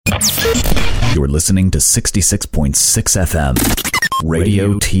You're listening to 66.6 FM,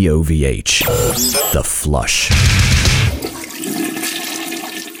 Radio TOVH, The Flush.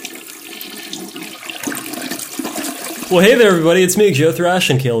 Well, hey there, everybody. It's me, Joe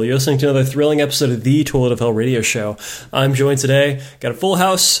Thrashenkill. You're listening to another thrilling episode of the Toilet of Hell radio show. I'm joined today. Got a full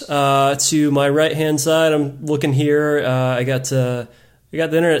house to my right-hand side. I'm looking here. I got the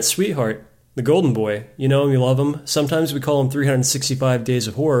internet sweetheart, the golden boy. You know him, you love him. Sometimes we call him 365 Days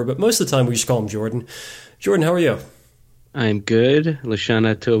of Horror, but most of the time we just call him Jordan. Jordan, how are you? I'm good.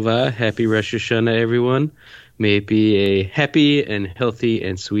 Lashana Tova. Happy Rosh Hashanah, everyone. May it be a happy and healthy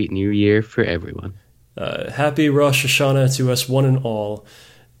and sweet new year for everyone. Happy Rosh Hashanah to us one and all.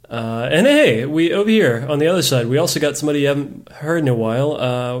 And hey, we over here on the other side, we also got somebody you haven't heard in a while.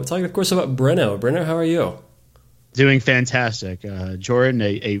 We're talking, of course, about Breno. Breno, how are you? Doing fantastic. Jordan,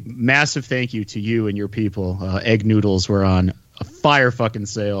 a massive thank you to you and your people. Egg noodles were on a fire fucking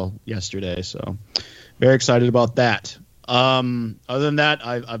sale yesterday, so very excited about that. Other than that,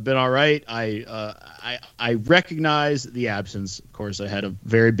 I've been all right. I recognize the absence. Of course, I had a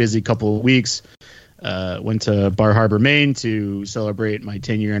very busy couple of weeks. Went to Bar Harbor, Maine to celebrate my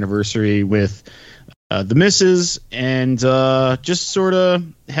 10-year anniversary with the missus, and just sort of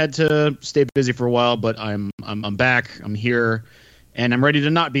had to stay busy for a while. But I'm back. I'm here, and I'm ready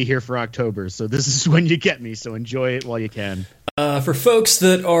to not be here for October. So this is when you get me. So enjoy it while you can. For folks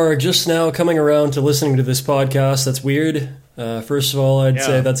that are just now coming around to listening to this podcast, that's weird. First of all, I'd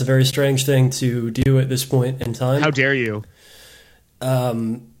say that's a very strange thing to do at this point in time. How dare you?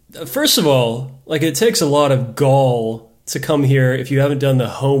 First of all, like, it takes a lot of gall to come here if you haven't done the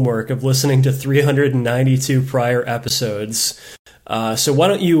homework of listening to 392 prior episodes. So why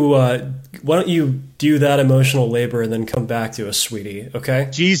don't you do that emotional labor and then come back to us, sweetie? Okay?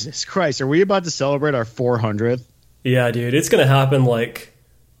 Jesus Christ, are we about to celebrate our 400th? Yeah, dude, it's gonna happen. Like,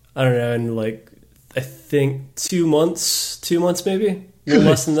 I don't know, in I think 2 months. 2 months, maybe. A little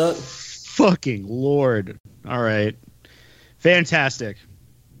less than that. Fucking Lord! All right, fantastic.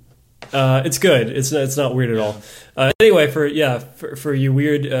 It's good. It's not weird at all. Anyway, for you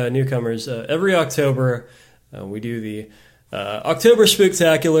weird newcomers, every October we do the October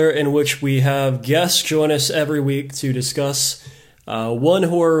Spooktacular, in which we have guests join us every week to discuss one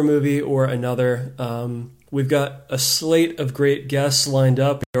horror movie or another. We've got a slate of great guests lined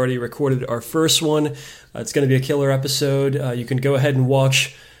up. We already recorded our first one. It's going to be a killer episode. You can go ahead and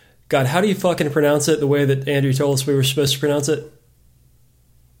watch. God, how do you fucking pronounce it the way that Andrew told us we were supposed to pronounce it?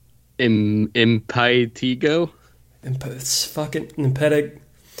 Impetigo? It's fucking Impetigo.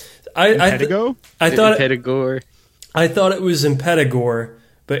 Impetigo? Impetigore. I thought it was Impetigore,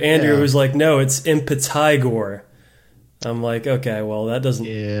 but Andrew was like, no, it's Impetigore. I'm like, okay, well, that doesn't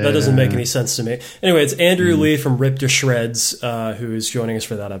make any sense to me. Anyway, it's Andrew Lee from Rip to Shreds who is joining us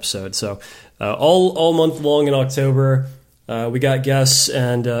for that episode. So all month long in October, we got guests,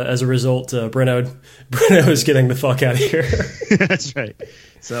 and as a result, Breno is getting the fuck out of here. That's right.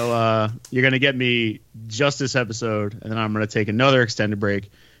 So you're going to get me just this episode, and then I'm going to take another extended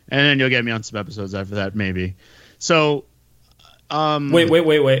break, and then you'll get me on some episodes after that, maybe. So wait.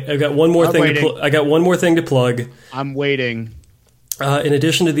 I got one more thing to plug. I'm waiting. In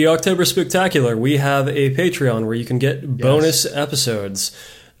addition to the October Spooktacular, we have a Patreon where you can get bonus episodes.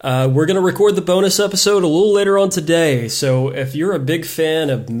 We're going to record the bonus episode a little later on today, so if you're a big fan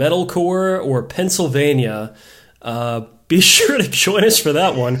of metalcore or Pennsylvania, be sure to join us for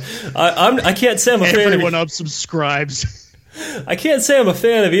that one. I can't say I'm a fan of... Everyone up subscribes. I can't say I'm a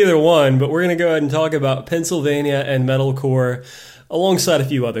fan of either one, but we're going to go ahead and talk about Pennsylvania and metalcore alongside a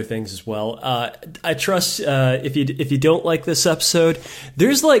few other things as well. I trust if you don't like this episode,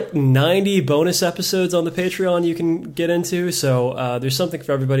 there's like 90 bonus episodes on the Patreon you can get into, so there's something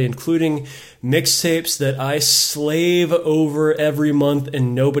for everybody, including mixtapes that I slave over every month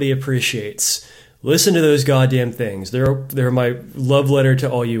and nobody appreciates. Listen to those goddamn things. They're my love letter to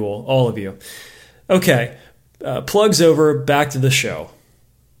all of you. Okay, plugs over, back to the show.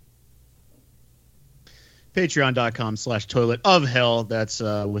 Patreon.com/toilet of hell. That's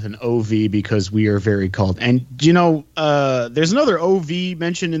with an OV because we are very called. And you know, there's another OV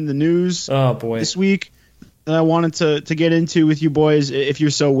mentioned in the news this week that I wanted to get into with you boys, if you're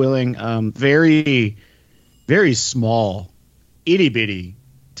so willing. Very, very small, itty bitty,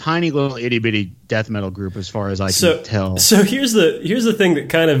 tiny little itty bitty death metal group, as far as I can tell. So here's the thing that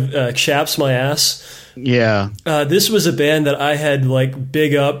kind of chaps my ass. Yeah. This was a band that I had like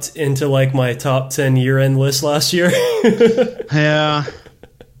big upped into like my top 10 year-end list last year. Yeah.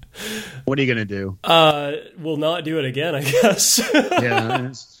 What are you going to do? We'll not do it again, I guess.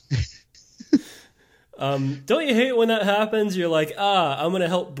 Yeah. Don't you hate when that happens? You're like, I'm going to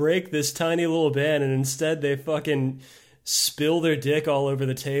help break this tiny little band, and instead they fucking spill their dick all over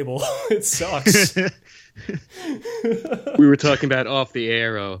the table. It sucks. We were talking about off the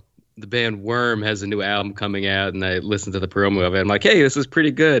air. The band Worm has a new album coming out, and I listened to the promo of it. I'm like, hey, this is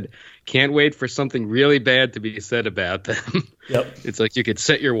pretty good. Can't wait for something really bad to be said about them. Yep. It's like you could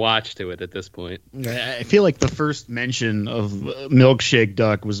set your watch to it at this point. I feel like the first mention of Milkshake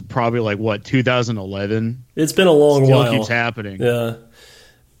Duck was probably like, what, 2011? It's been a long while. Still keeps happening. Yeah.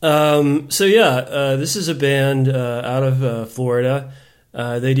 This is a band out of Florida.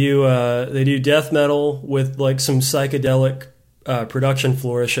 They do death metal with like some psychedelic production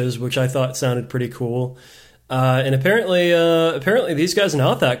flourishes, which I thought sounded pretty cool. And apparently these guys are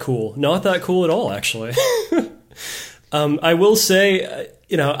not that cool at all, actually. I will say,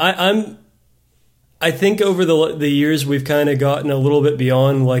 I think over the years we've kind of gotten a little bit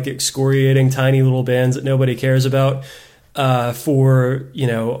beyond like excoriating tiny little bands that nobody cares about for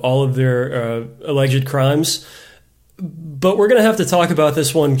all of their alleged crimes. But we're gonna have to talk about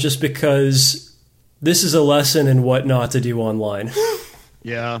this one just because this is a lesson in what not to do online.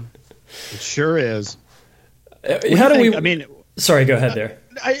 Yeah, it sure is. Sorry, go ahead there.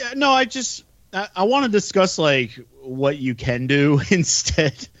 I want to discuss like what you can do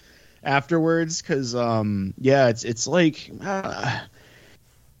instead afterwards, because it's like,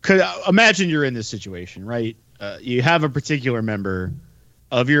 imagine you're in this situation, right? You have a particular member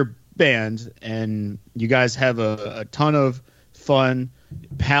of your band, and you guys have a ton of fun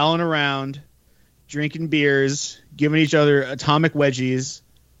palling around, drinking beers, giving each other atomic wedgies,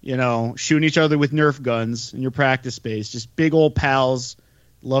 shooting each other with Nerf guns in your practice space. Just big old pals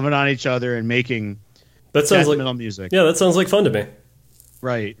loving on each other and making death metal music. Yeah, that sounds like fun to me.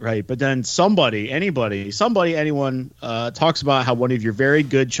 Right. But then anyone talks about how one of your very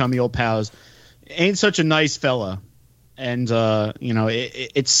good chummy old pals ain't such a nice fella. And,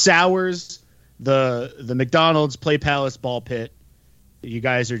 it sours the McDonald's Play Palace ball pit you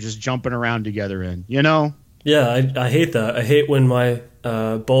guys are just jumping around together in, Yeah, I hate that. I hate when my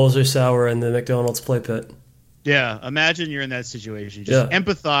balls are sour in the McDonald's play pit. Yeah, imagine you're in that situation. Just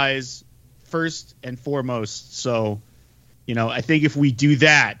empathize first and foremost. So, I think if we do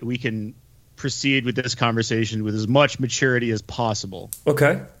that, we can proceed with this conversation with as much maturity as possible.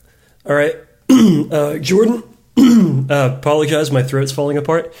 Okay. All right. Jordan, apologize, my throat's falling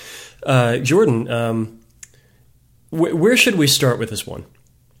apart. Jordan, where should we start with this one?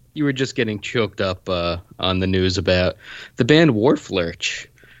 You were just getting choked up on the news about the band Wharflurch,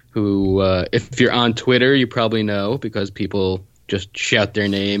 who, if you're on Twitter, you probably know because people just shout their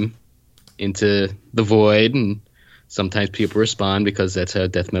name into the void, and sometimes people respond because that's how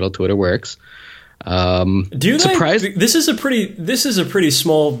death metal Twitter works. Do they? This is a pretty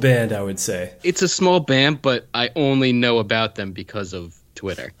small band, I would say. It's a small band, but I only know about them because of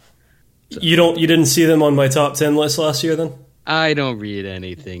Twitter. So. You didn't see them on my top 10 list last year, then? I don't read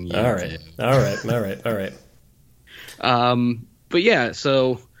anything you All right. But yeah,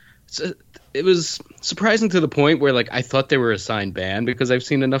 so it was surprising to the point where, like, I thought they were a signed band because I've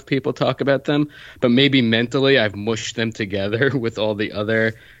seen enough people talk about them, but maybe mentally I've mushed them together with all the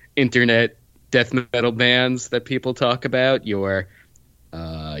other internet death metal bands that people talk about. Your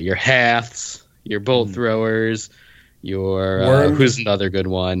Haths, your Bolt Throwers, your who's another good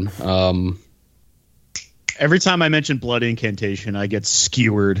one? Every time I mention Blood Incantation, I get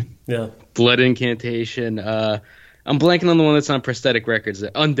skewered. Yeah. Blood Incantation. I'm blanking on the one that's on Prosthetic Records.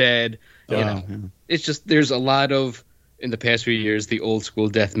 Undead. It's just there's a lot of, in the past few years, the old school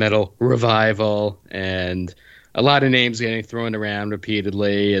death metal revival, and a lot of names getting thrown around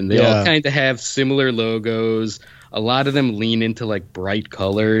repeatedly, and they all kind of have similar logos. A lot of them lean into like bright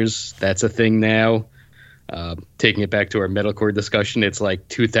colors. That's a thing now. Taking it back to our metalcore discussion, it's like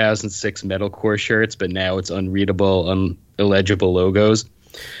 2006 metalcore shirts, but now it's unreadable, illegible logos.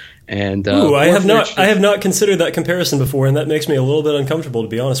 And I have not considered that comparison before, and that makes me a little bit uncomfortable, to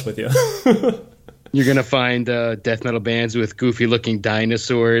be honest with you. You're gonna find death metal bands with goofy-looking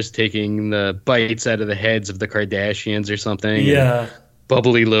dinosaurs taking the bites out of the heads of the Kardashians or something. Yeah,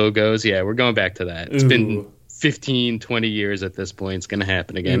 bubbly logos. Yeah, we're going back to that. It's been 15, 20 years at this point. It's gonna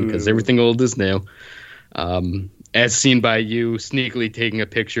happen again because everything old is new. As seen by you sneakily taking a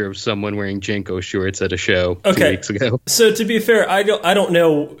picture of someone wearing Jenko shorts at a show 2 weeks ago. So to be fair, I don't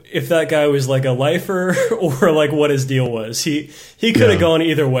know if that guy was like a lifer or like what his deal was. He could have gone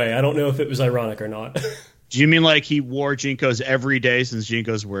either way. I don't know if it was ironic or not. Do you mean like he wore Jinkos every day since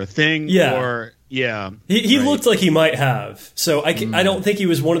Jinkos were a thing? Yeah. Or, yeah. He looked like he might have. So I don't think he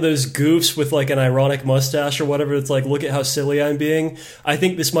was one of those goofs with like an ironic mustache or whatever. It's like, look at how silly I'm being. I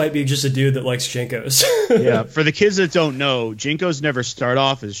think this might be just a dude that likes Jinkos. Yeah. For the kids that don't know, Jinkos never start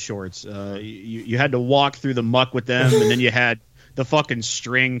off as shorts. You had to walk through the muck with them, and then you had the fucking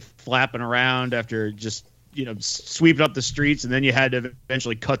string flapping around after just sweeping up the streets, and then you had to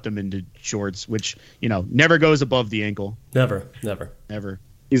eventually cut them into shorts, which never goes above the ankle. Never.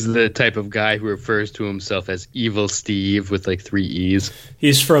 He's the type of guy who refers to himself as Evil Steve with like 3 E's.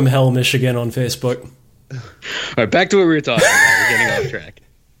 He's from Hell, Michigan on Facebook. All right, back to what we were talking about. We're getting off track.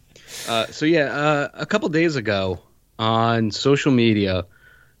 A couple days ago on social media,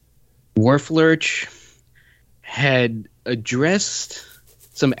 Wharflurch had addressed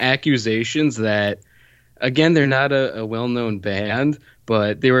some accusations that, again, they're not a well-known band,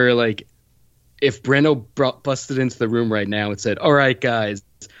 but they were like, if Breno busted into the room right now and said, all right, guys,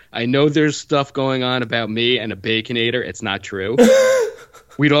 I know there's stuff going on about me and a Baconator. It's not true.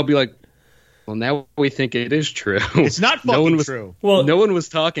 We'd all be like, well, now we think it is true. It's not fucking true. Well, no one was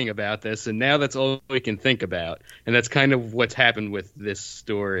talking about this, and now that's all we can think about. And that's kind of what's happened with this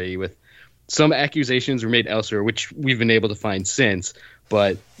story. With some accusations were made elsewhere, which we've been able to find since,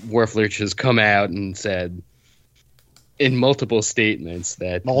 but Wharflurch has come out and said in multiple statements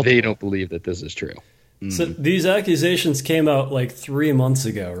that they don't believe that this is true. So these accusations came out like 3 months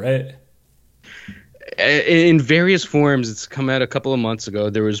ago, right? In various forms. It's come out a couple of months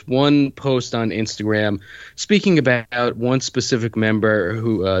ago. There was one post on Instagram speaking about one specific member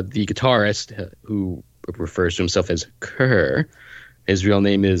who, the guitarist, who refers to himself as Kerr. His real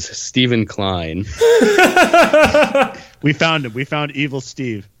name is Stephen Klein. We found him. We found Evil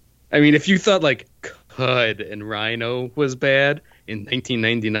Steve. I mean, if you thought like Cud and Rhino was bad in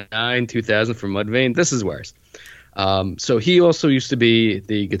 1999, 2000 for Mudvayne, this is worse. So he also used to be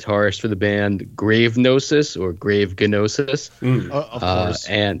the guitarist for the band Grave Gnosis or Grave Gnosis. Of course.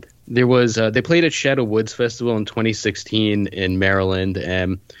 And there was they played at Shadow Woods Festival in 2016 in Maryland,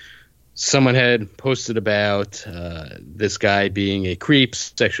 and someone had posted about this guy being a creep,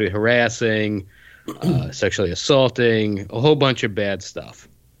 sexually harassing, sexually assaulting, a whole bunch of bad stuff.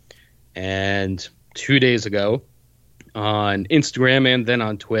 And 2 days ago on Instagram and then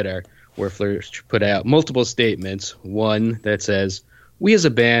on Twitter, Wharflurch put out multiple statements. One that says, we as a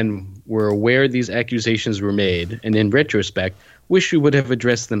band were aware these accusations were made, and in retrospect, wish we would have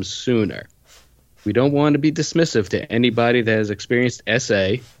addressed them sooner. We don't want to be dismissive to anybody that has experienced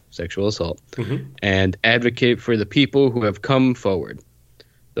SA, sexual assault, and advocate for the people who have come forward.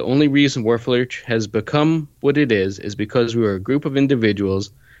 The only reason Wharflurch has become what it is because we are a group of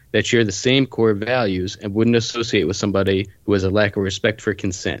individuals that share the same core values and wouldn't associate with somebody who has a lack of respect for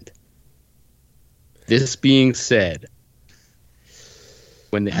consent. This being said,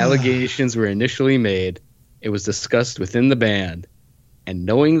 when the allegations were initially made, it was discussed within the band, and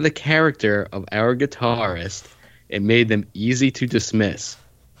knowing the character of our guitarist, it made them easy to dismiss.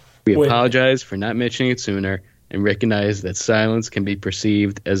 We apologize for not mentioning it sooner and recognize that silence can be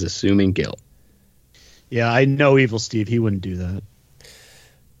perceived as assuming guilt. Yeah, I know Evil Steve. He wouldn't do that.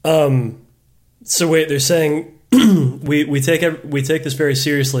 So wait, they're saying we take this very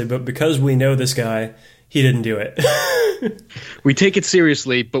seriously, but because we know this guy, he didn't do it. We take it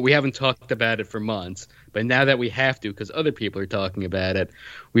seriously, but we haven't talked about it for months. But now that we have to, because other people are talking about it,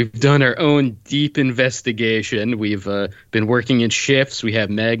 we've done our own deep investigation. We've been working in shifts. We have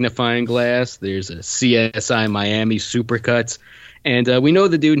magnifying glass. There's a CSI Miami Supercuts. And we know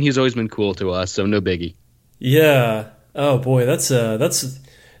the dude, and he's always been cool to us, so no biggie. Yeah. Oh, boy, that's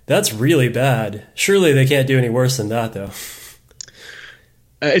really bad. Surely they can't do any worse than that, though.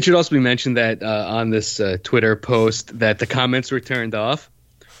 It should also be mentioned that on this Twitter post that the comments were turned off,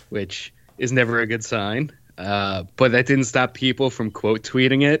 which is never a good sign. But that didn't stop people from quote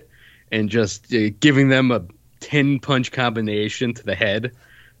tweeting it and just giving them a 10-punch combination to the head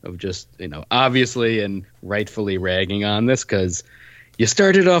of just, obviously and rightfully ragging on this because you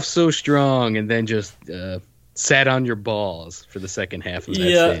started off so strong and then just sat on your balls for the second half of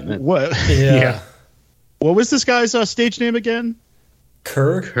that statement. What? Yeah. What was this guy's stage name again?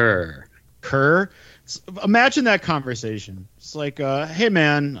 Kerr. Imagine that conversation. It's like, hey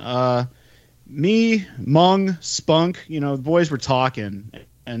man, me, Mung, Spunk, the boys were talking,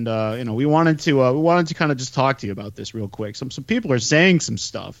 and we wanted to kind of just talk to you about this real quick. Some people are saying some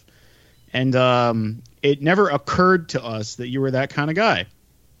stuff, and it never occurred to us that you were that kind of guy.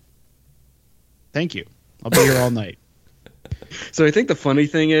 Thank you. I'll be here all night. So I think the funny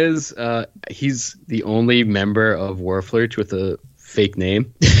thing is, he's the only member of Wharflurch with a fake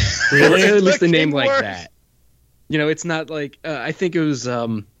name. Really? At least a name like that. It's not like I think it was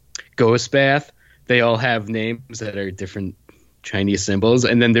Ghost Bath. They all have names that are different Chinese symbols,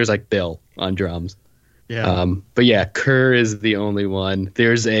 and then there's like Bill on drums. Yeah. But yeah, Kerr is the only one.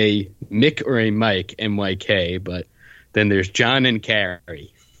 There's a Mick or a Mike, M-Y-K, but then there's John and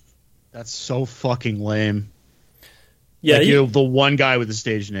Carrie. That's so fucking lame. Yeah, like, the one guy with the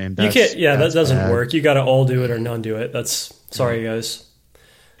stage name. You can't. Yeah, that doesn't bad. work. You got to all do it or none do it. That's sorry, guys.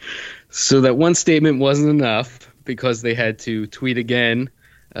 So that one statement wasn't enough because they had to tweet again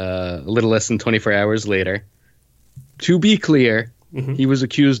a little less than 24 hours later. To be clear, he was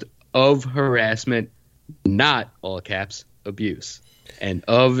accused of harassment, not, all caps, abuse. And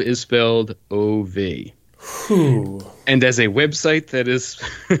of is spelled O-V. Whew. And as a website that is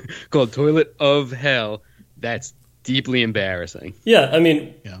called Toilet of Hell, that's deeply embarrassing. Yeah, I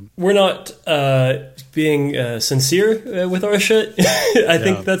mean, we're not being sincere with our shit. I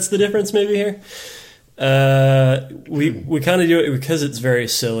think that's the difference maybe here. We kind of do it because it's very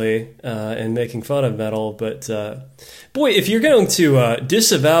silly and making fun of metal, but boy, if you're going to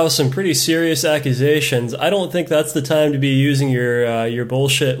disavow some pretty serious accusations, I don't think that's the time to be using your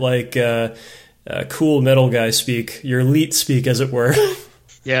bullshit like cool metal guy speak, your elite speak, as it were.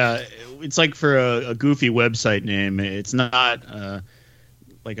 Yeah, it's like for a goofy website name. It's not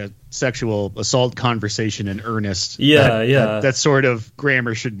like a sexual assault conversation in earnest. That sort of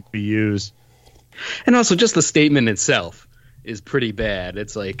grammar shouldn't be used. And also, just the statement itself is pretty bad.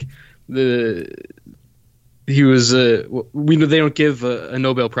 It's like he was. We know they don't give a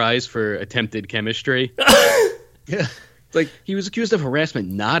Nobel Prize for attempted chemistry. Yeah, like he was accused of harassment,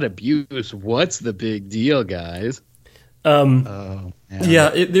 not abuse. What's the big deal, guys? There's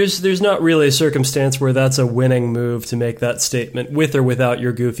not really a circumstance where that's a winning move to make that statement with or without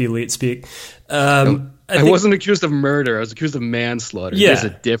your goofy elite speak. I wasn't accused of murder. I was accused of manslaughter. Yeah. There's a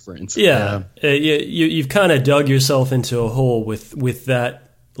difference. Yeah. You've kind of dug yourself into a hole with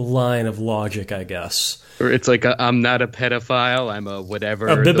that line of logic, I guess. Or it's like I'm not a pedophile. I'm a whatever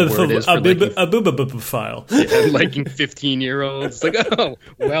A the word is for boobophile. Yeah, liking 15-year-olds. Like, oh,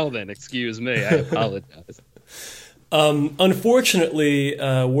 well then, excuse me. I apologize. Unfortunately,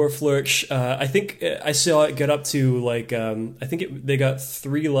 Warflurch, I think I saw it get up to like, I think they got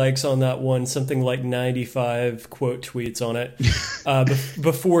 3 likes on that one, something like 95 quote tweets on it,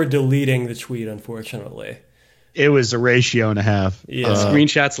 before deleting the tweet, unfortunately. It was a ratio and a half. Yeah.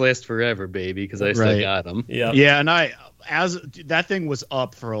 Screenshots last forever, baby, because I still got them. Yeah. Yeah, and that thing was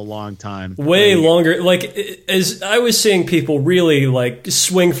up for a long time. Way longer. Like, as I was seeing people really, like,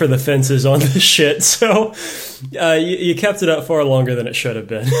 swing for the fences on this shit, so you kept it up far longer than it should have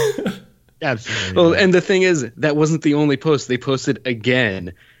been. Absolutely. Well, and the thing is, that wasn't the only post. They posted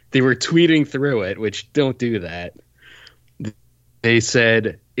again. They were tweeting through it, which don't do that. They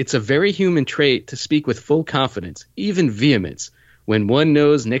said, "It's a very human trait to speak with full confidence, even vehemence, when one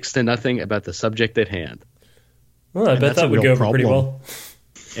knows next to nothing about the subject at hand." Well, I bet that would go over pretty well.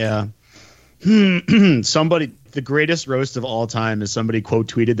 Yeah. Somebody, the greatest roast of all time is somebody quote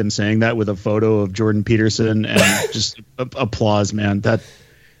tweeted them saying that with a photo of Jordan Peterson and just applause, man.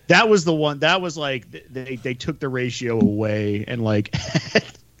 That was the one. That was like they took the ratio away and like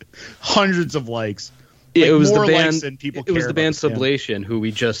hundreds of likes. Like it was more the band. Likes than people it was care the band about. Sublation, who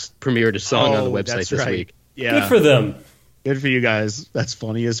we just premiered a song on the website this week. Yeah, good for them. Good for you guys. That's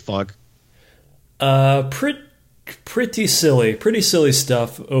funny as fuck. Pretty silly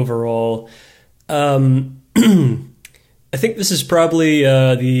stuff overall. I think this is probably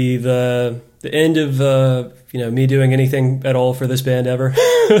the end of me doing anything at all for this band ever.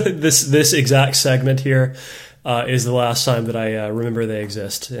 this exact segment here is the last time that I remember they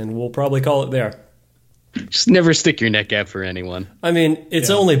exist, and we'll probably call it there. Just never stick your neck out for anyone. I mean, it's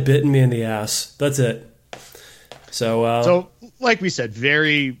only bitten me in the ass. That's it. So like we said,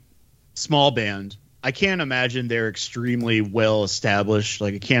 very small band. I can't imagine they're extremely well established.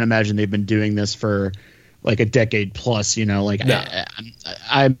 Like, I can't imagine they've been doing this for like a decade plus. Like no.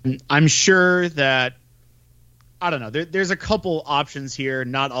 I'm sure that, I don't know. There's a couple options here,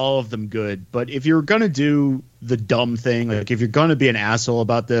 not all of them good. But if you're gonna do the dumb thing, like if you're gonna be an asshole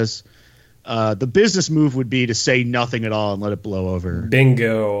about this, the business move would be to say nothing at all and let it blow over.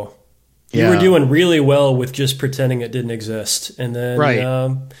 Bingo. You were doing really well with just pretending it didn't exist, and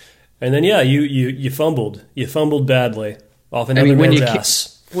then you fumbled. You fumbled badly off another man's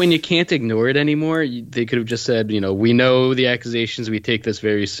ass. When you can't ignore it anymore, they could have just said, we know the accusations, we take this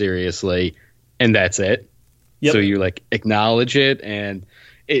very seriously, and that's it. Yep. So you acknowledge it, and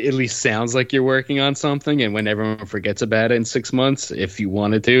it at least sounds like you're working on something. And when everyone forgets about it in 6 months, if you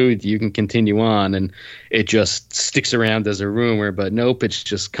wanted to, you can continue on, and it just sticks around as a rumor. But nope, it's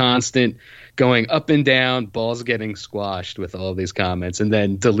just constant going up and down, balls getting squashed with all these comments and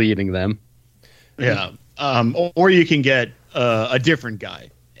then deleting them. Yeah. Or you can get a different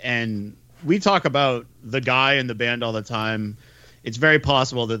guy. And we talk about the guy in the band all the time. It's very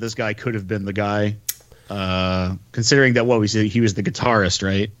possible that this guy could have been the guy, considering that he was the guitarist,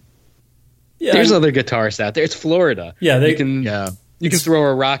 right? Yeah, there's other guitarists out there. It's Florida. Yeah, you can throw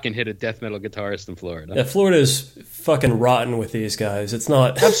a rock and hit a death metal guitarist in Florida. Yeah, Florida's fucking rotten with these guys. It's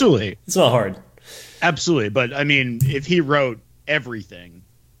not absolutely. It's not hard. Absolutely, but I mean, if he wrote everything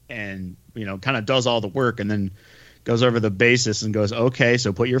and kind of does all the work and then goes over the basis and goes, okay,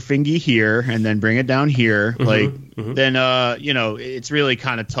 so put your fingy here and then bring it down here, then it's really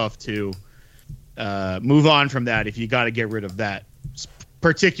kind of tough to move on from that if you got to get rid of that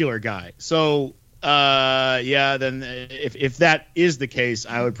particular guy. So then if that is the case,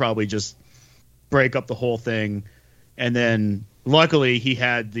 I would probably just break up the whole thing. And then luckily he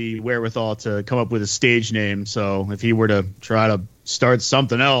had the wherewithal to come up with a stage name, so if he were to try to start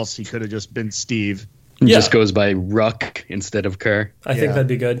something else, he could have just been Steve. He just goes by Ruck instead of Kerr. I think that'd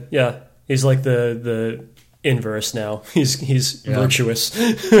be good. Yeah, he's like the inverse now. He's virtuous.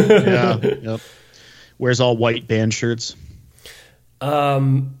 Yeah. Yep. Wears all white band shirts.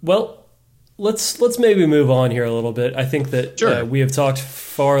 Well, let's maybe move on here a little bit. I think that we have talked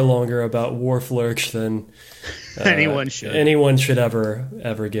far longer about Warflurch than anyone should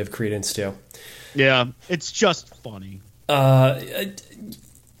ever give credence to. Yeah, it's just funny.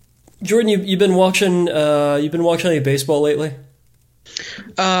 Jordan, you've been watching any baseball lately?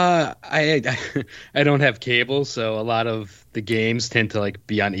 I don't have cable, so a lot of the games tend to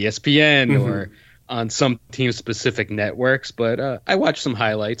be on ESPN or on some team specific networks. But I watch some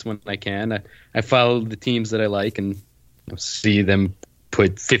highlights when I can. I follow the teams that I like and see them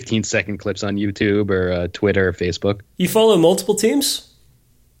put 15-second clips on YouTube or Twitter or Facebook. You follow multiple teams?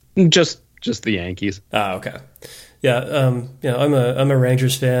 Just the Yankees. Ah, okay. Yeah, I'm a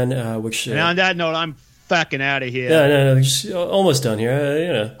Rangers fan. And on that note, I'm fucking out of here. Yeah, no, just almost done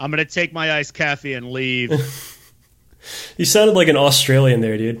here. I'm gonna take my iced coffee and leave. You sounded like an Australian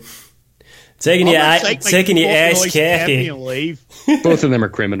there, dude. Taking your iced coffee and leave. Both of them are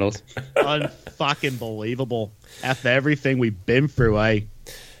criminals. Unfucking believable. After everything we've been through,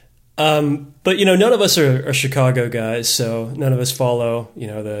 But none of us are Chicago guys, so none of us follow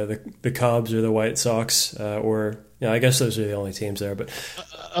the Cubs or the White Sox or I guess those are the only teams there. But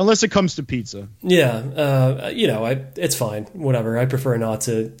unless it comes to pizza, it's fine, whatever. I prefer not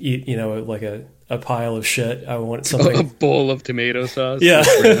to eat like a pile of shit. I want something a bowl of tomato sauce. Yeah,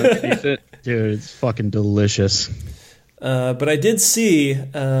 dude, it's fucking delicious. But I did see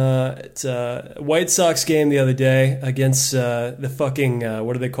a White Sox game the other day against the fucking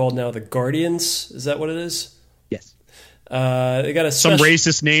what are they called now? The Guardians? Is that what it is? Yes. They got some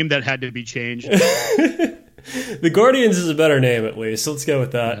racist name that had to be changed. The Guardians is a better name, at least. So let's go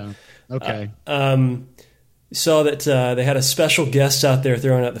with that. Yeah. Okay. Saw that they had a special guest out there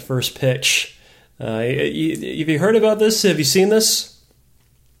throwing out the first pitch. Have you heard about this? Have you seen this?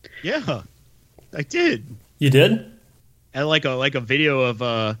 Yeah, I did. You did? And like a video of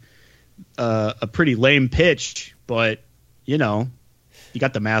a pretty lame pitch, but you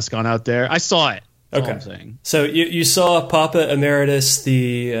got the mask on out there. I saw it. That's all I'm saying. So you saw Papa Emeritus,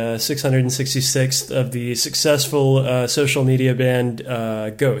 the 666th of the successful social media band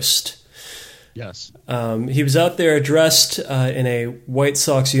Ghost. Yes. He was out there dressed in a White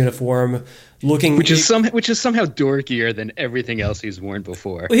Sox uniform, which is somehow dorkier than everything else he's worn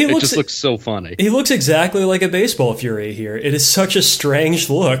before. It just looks so funny. He looks exactly like a baseball fury here. It is such a strange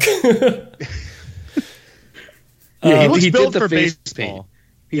look. He looks built for baseball.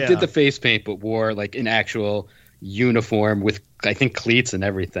 He did the face paint, but wore an actual uniform with, I think, cleats and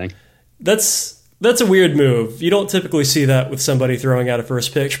everything. That's a weird move. You don't typically see that with somebody throwing out a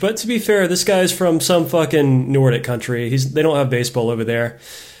first pitch. But to be fair, this guy's from some fucking Nordic country. They don't have baseball over there.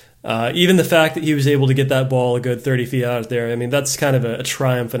 Even the fact that he was able to get that ball a good 30 feet out there, I mean, that's kind of a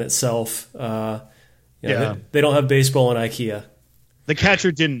triumph in itself. They don't have baseball in IKEA. The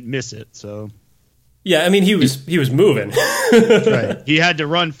catcher didn't miss it, so... Yeah, I mean, he was moving. Right. He had to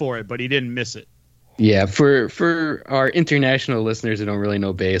run for it, but he didn't miss it. Yeah, for our international listeners who don't really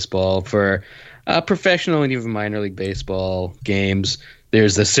know baseball, for professional and even minor league baseball games,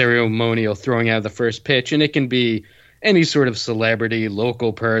 there's the ceremonial throwing out of the first pitch, and it can be any sort of celebrity,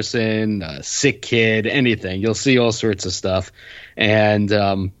 local person, sick kid, anything. You'll see all sorts of stuff. And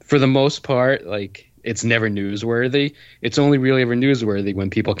for the most part, it's never newsworthy. It's only really ever newsworthy when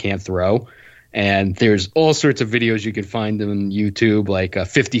people can't throw. And there's all sorts of videos you can find on YouTube, like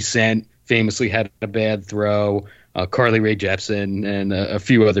 50 Cent famously had a bad throw, Carly Rae Jepsen, and a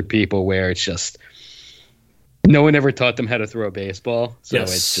few other people where it's just no one ever taught them how to throw a baseball. So It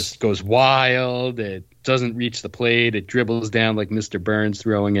just goes wild. It doesn't reach the plate. It dribbles down like Mr. Burns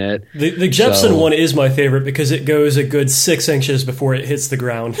throwing it. The Jepsen one is my favorite because it goes a good 6 inches before it hits the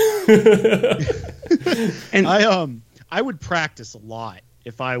ground. And I would practice a lot.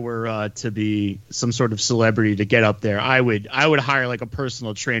 If I were to be some sort of celebrity to get up there, I would hire like a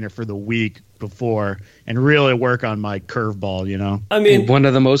personal trainer for the week before and really work on my curveball, you know? I mean, one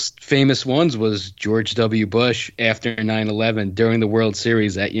of the most famous ones was George W. Bush after 9/11 during the World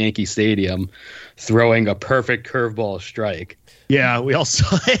Series at Yankee Stadium, throwing a perfect curveball strike. Yeah, we all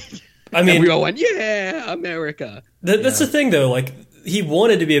saw it. I mean, and we all went, yeah, America. That's the thing, though. Like, he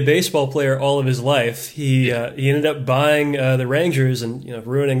wanted to be a baseball player all of his life. He ended up buying the Rangers and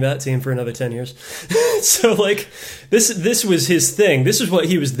ruining that team for another 10 years. So like this was his thing. This is what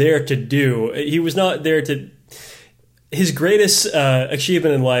he was there to do. He was not there to. His greatest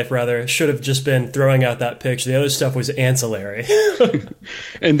achievement in life, rather, should have just been throwing out that pitch. The other stuff was ancillary.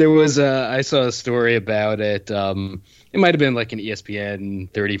 And there was I saw a story about it. It might have been like an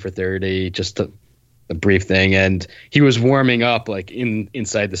ESPN 30 for 30, just a brief thing, and he was warming up like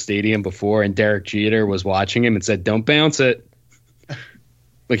inside the stadium before, and Derek Jeter was watching him and said, "Don't bounce it."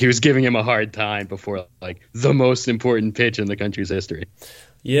 Like he was giving him a hard time before like the most important pitch in the country's history.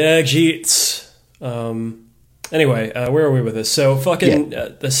 Yeah, Jeets. Anyway, where are we with this? So fucking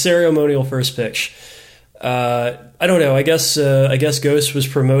the ceremonial first pitch. I don't know. I guess Ghost was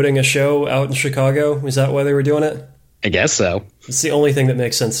promoting a show out in Chicago. Is that why they were doing it? I guess so. It's the only thing that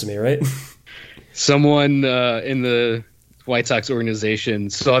makes sense to me, right? Someone in the White Sox organization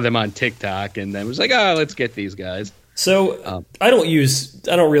saw them on TikTok and then was like, "Oh, let's get these guys." So I don't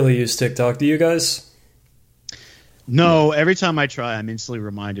really use TikTok. Do you guys? No. Every time I try, I'm instantly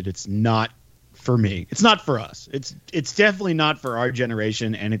reminded it's not for me. It's not for us. It's definitely not for our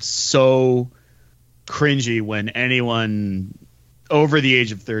generation, and it's so cringy when anyone over the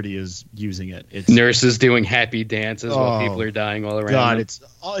age of 30 is using it. It's nurses doing happy dances while people are dying all around. God, them.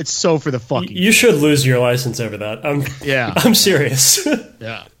 it's so for the fucking. You should lose your license over that. I'm serious.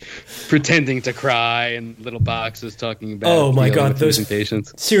 Yeah, pretending to cry in little boxes, talking about. Oh my God, those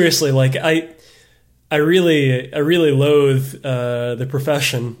patients. Seriously, like I really loathe the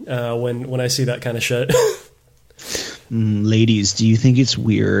profession when I see that kind of shit. Ladies, do you think it's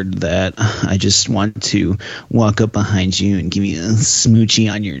weird that I just want to walk up behind you and give you a smoochie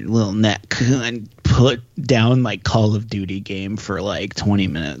on your little neck and put down my Call of Duty game for like 20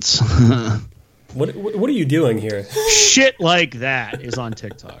 minutes? What are you doing here? Shit like that is on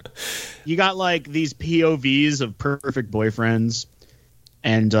TikTok. You got like these POVs of perfect boyfriends,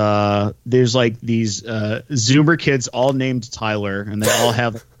 and there's like these Zoomer kids all named Tyler, and they all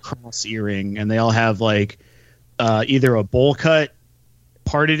have a cross earring, and they all have like either a bowl cut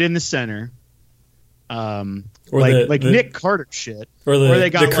parted in the center, or like Nick Carter shit, or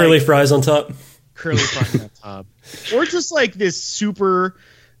they got the curly fries on top, or just like this super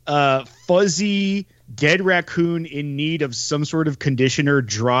fuzzy dead raccoon in need of some sort of conditioner,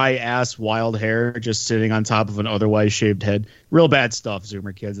 dry ass wild hair just sitting on top of an otherwise shaved head. Real bad stuff,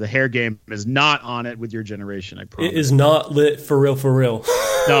 Zoomer kids. The hair game is not on it with your generation, I promise. It is not lit for real.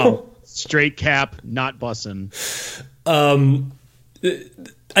 No. Straight cap, not bussin'.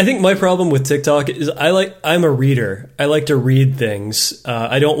 I think my problem with TikTok is I'm a reader. I like to read things.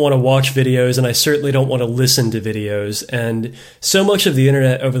 I don't want to watch videos, and I certainly don't want to listen to videos. And so much of the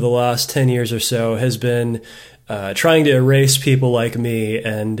internet over the last 10 years or so has been trying to erase people like me,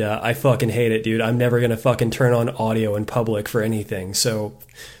 and I fucking hate it, dude. I'm never going to fucking turn on audio in public for anything. So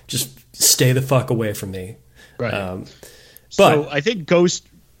just stay the fuck away from me. Right. So I think Ghost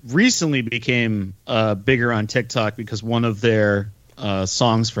recently became bigger on TikTok because one of their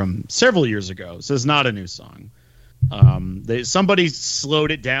songs from several years ago, so it's not a new song, somebody slowed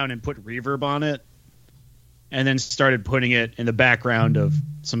it down and put reverb on it and then started putting it in the background of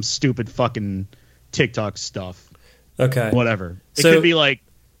some stupid fucking TikTok stuff. Okay. Whatever. It could be like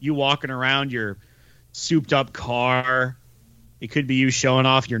you walking around your souped up car. It could be you showing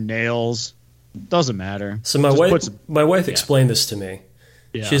off your nails. Doesn't matter. So my wife explained this to me.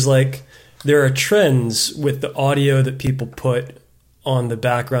 Yeah. She's like, there are trends with the audio that people put on the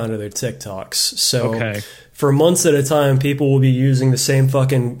background of their TikToks. So for months at a time, people will be using the same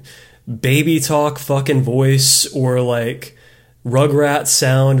fucking baby talk fucking voice or like Rugrat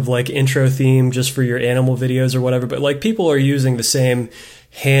sound of like intro theme just for your animal videos or whatever. But like people are using the same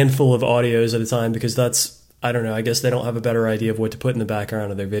handful of audios at a time because that's, I don't know, I guess they don't have a better idea of what to put in the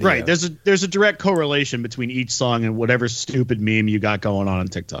background of their video. Right. There's a direct correlation between each song and whatever stupid meme you got going on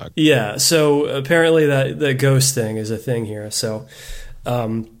TikTok. Yeah. So apparently that Ghost thing is a thing here. So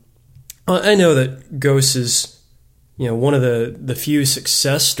I know that Ghost is, one of the few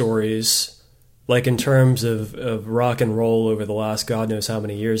success stories, like in terms of rock and roll over the last God knows how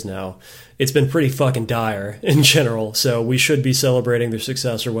many years now. It's been pretty fucking dire in general, so we should be celebrating their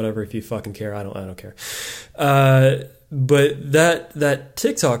success or whatever if you fucking care. I don't care. But that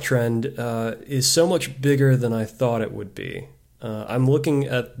TikTok trend is so much bigger than I thought it would be. I'm looking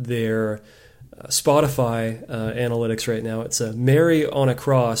at their Spotify analytics right now. It's Mary on a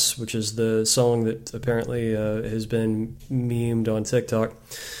Cross, which is the song that apparently has been memed on TikTok.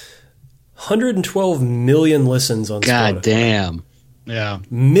 112 million listens on Spotify. God damn. Yeah.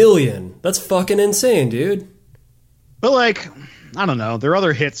 Million. That's fucking insane, dude. But I don't know. Their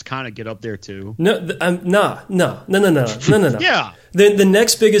other hits kind of get up there too. No. No. Yeah. The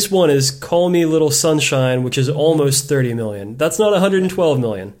next biggest one is Call Me Little Sunshine, which is almost 30 million. That's not 112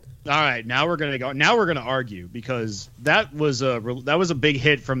 million. All right, now we're gonna argue because that was a big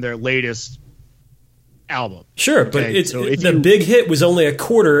hit from their latest album. Sure, okay, but the big hit was only a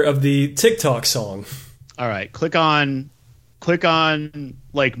quarter of the TikTok song. All right, click on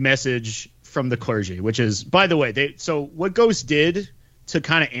message from the clergy, which is, by the way, so what Ghost did to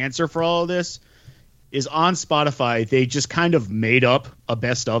kind of answer for all of this is on Spotify they just kind of made up a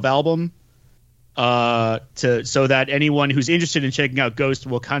best of album so that anyone who's interested in checking out Ghost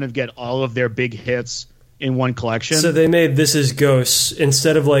will kind of get all of their big hits in one collection. So they made This Is Ghosts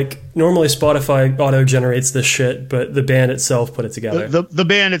instead of normally Spotify auto generates this shit, but the band itself put it together. The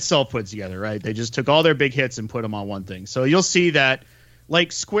band itself put it together, right? They just took all their big hits and put them on one thing. So you'll see that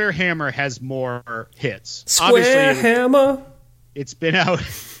Square Hammer has more hits. Square Hammer? It's been out.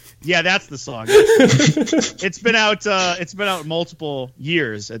 Yeah, that's the song. It's been out multiple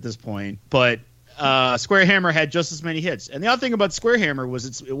years at this point, but Square Hammer had just as many hits. And the other thing about Square Hammer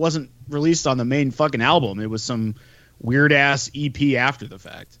was it wasn't released on the main fucking album. It was some weird ass EP after the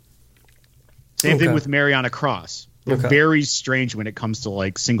fact. Same thing with Mary on a Cross. They're very strange when it comes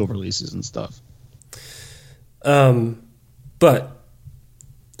to single releases and stuff. But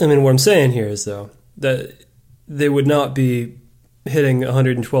I mean, what I'm saying here is though that they would not be hitting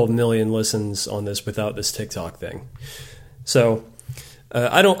 112 million listens on this without this TikTok thing. So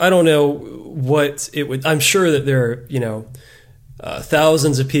I don't know what it would. I'm sure that there are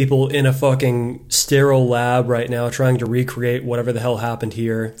thousands of people in a fucking sterile lab right now trying to recreate whatever the hell happened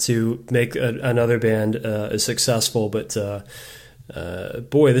here to make another band as successful. But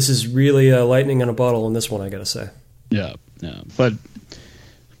boy, this is really lightning in a bottle in this one, I gotta say. Yeah. But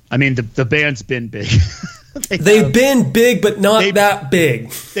I mean, the band's been big. They've been big, but not that big.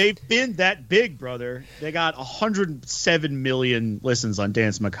 They've been that big, brother. They got 107 million listens on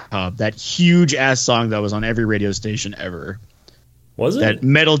Dance Macabre, that huge ass song that was on every radio station ever. Was it? That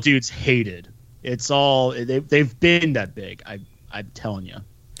metal dudes hated. It's all they've been that big. I'm telling you.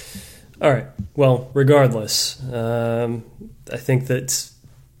 All right. Well, regardless, I think that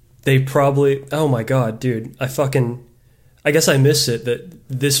they probably. Oh my god, dude! I guess I missed it that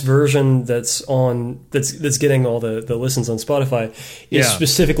this version that's getting all the listens on Spotify is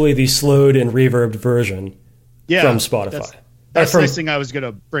specifically the slowed and reverbed version from Spotify. That's the next thing I was going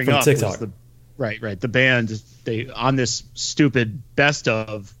to bring up. TikTok. Was the band, they on this stupid best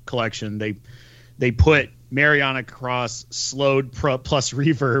of collection, they put Mary on a Cross slowed plus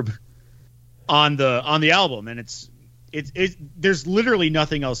reverb on the album, and it's there's literally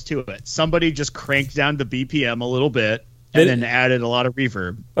nothing else to it. Somebody just cranked down the BPM a little bit. And then added a lot of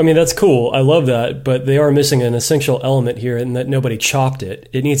reverb. I mean, that's cool. I love that. But they are missing an essential element here in that nobody chopped it.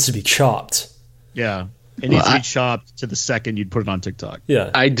 It needs to be chopped. Yeah. It needs to be chopped to the second you'd put it on TikTok. Yeah.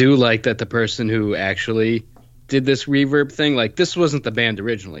 I do like that the person who actually did this reverb thing, this wasn't the band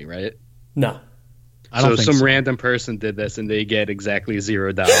originally, right? No. I don't think some random person did this and they get exactly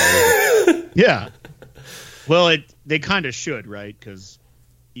 $0. Yeah. Well, they kind of should, right? Because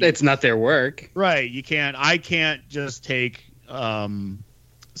it's not their work, right? I can't just take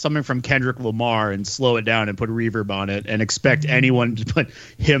something from Kendrick Lamar and slow it down and put reverb on it and expect anyone to put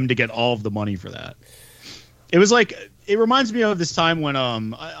him to get all of the money for that. It was it reminds me of this time when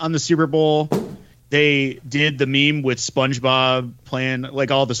on the Super Bowl they did the meme with SpongeBob playing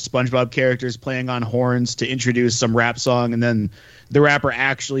all the SpongeBob characters playing on horns to introduce some rap song, and then the rapper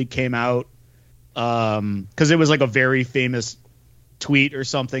actually came out because it was a very famous tweet or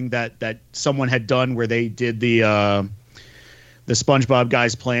something that someone had done where they did the SpongeBob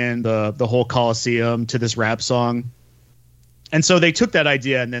guys playing the whole Coliseum to this rap song, And so they took that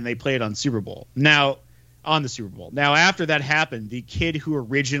idea and then they played on the Super Bowl. Now, after that happened, the kid who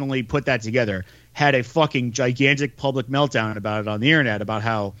originally put that together had a fucking gigantic public meltdown about it on the internet, about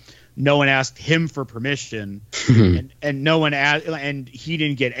how no one asked him for permission and no one asked, and he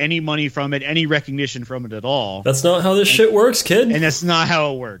didn't get any money from it, any recognition from it at all. That's not how this shit works, kid. And that's not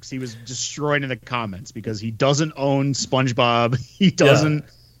how it works. He was destroyed in the comments because he doesn't own SpongeBob. He doesn't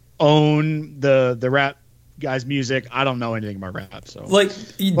own the rap guy's music. I don't know anything about rap, so like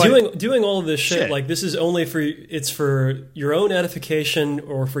doing all of this shit, like this is only for your own edification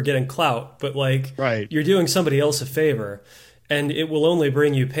or for getting clout, but like you're doing somebody else a favor, and it will only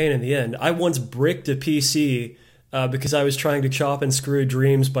bring you pain in the end. I once bricked a PC because I was trying to chop and screw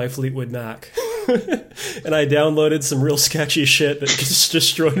Dreams by Fleetwood Mac, and I downloaded some real sketchy shit that just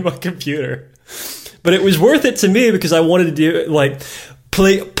destroyed my computer. But it was worth it to me because I wanted to do like.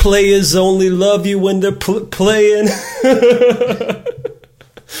 Players only love you when they're playing.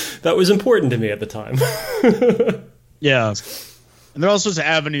 That was important to me at the time. Yeah. And there are all sorts of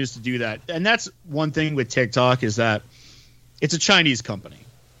avenues to do that. And that's one thing with TikTok is that it's a Chinese company.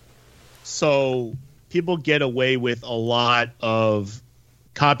 So people get away with a lot of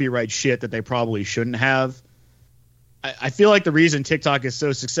copyright shit that they probably shouldn't have. I feel like the reason TikTok is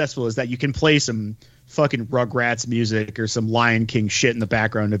so successful is that you can play some fucking Rugrats music or some Lion King shit in the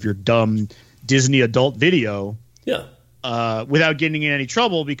background of your dumb Disney adult video. Yeah. Without getting in any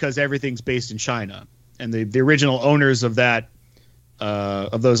trouble because everything's based in China. And the original owners of that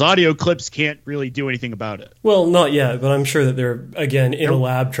of those audio clips can't really do anything about it. Well, not yet, but I'm sure that they're again in a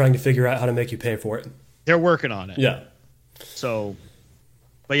lab trying to figure out how to make you pay for it. They're working on it. Yeah. So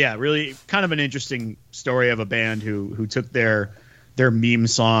but yeah, really kind of an interesting story of a band who took their meme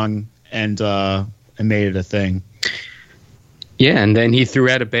song and made it a thing. Yeah, and then he threw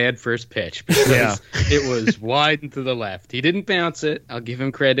out a bad first pitch because it was wide and to the left. He didn't bounce it. I'll give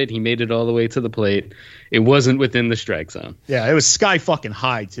him credit. He made it all the way to the plate. It wasn't within the strike zone. Yeah, it was sky fucking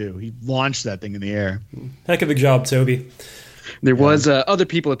high, too. He launched that thing in the air. Heck of a job, Toby. There was other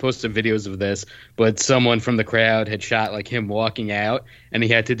people had posted videos of this, but someone from the crowd had shot like him walking out, and he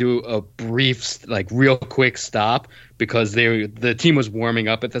had to do a brief, like real quick stop because the team was warming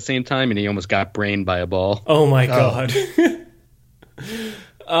up at the same time, and he almost got brained by a ball. Oh my god!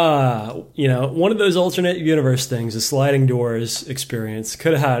 One of those alternate universe things, a sliding doors experience,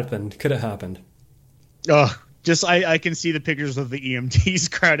 could have happened. Oh. Just I can see the pictures of the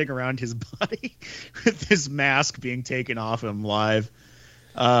EMTs crowding around his body with his mask being taken off him live.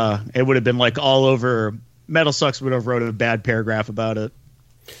 It would have been like all over. Metal Sucks would have wrote a bad paragraph about it.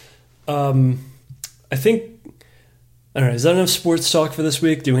 I think. I don't know. Is that enough sports talk for this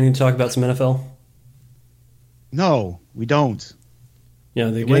week? Do we need to talk about some NFL? No, we don't.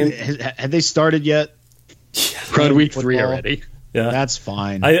 Yeah, the game. Have they started yet? We're on week 3 already. Yeah, that's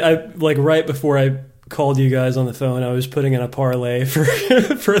fine. I like right before I called you guys on the phone, I was putting in a parlay for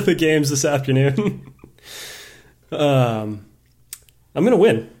for the games this afternoon. I'm gonna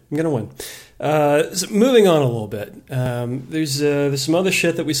win. So moving on a little bit. There's some other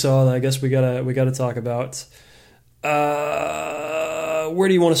shit that we saw that I guess we gotta talk about. Where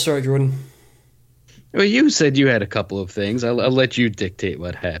do you want to start, Jordan? Well, you said you had a couple of things. I'll let you dictate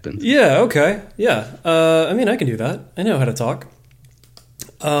what happens. Yeah. Okay. Yeah. I mean, I can do that. I know how to talk.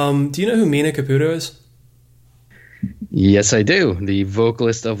 Do you know who Mina Caputo is? Yes, I do. The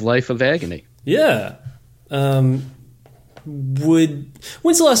vocalist of Life of Agony. Yeah. When's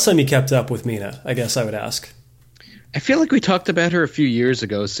the last time you kept up with Mina? I guess I would ask. I feel like we talked about her a few years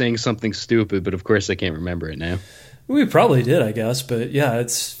ago saying something stupid, but of course I can't remember it now. We probably did, I guess, but yeah,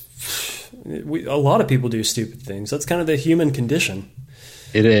 a lot of people do stupid things. That's kind of the human condition.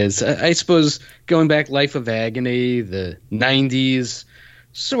 It is. I suppose going back, Life of Agony, the 90s,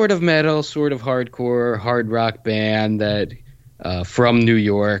 sort of metal, sort of hardcore, hard rock band that from New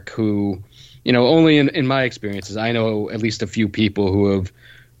York who, only in my experiences, I know at least a few people who have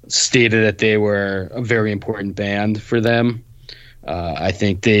stated that they were a very important band for them. I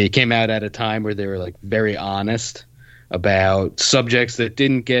think they came out at a time where they were like very honest about subjects that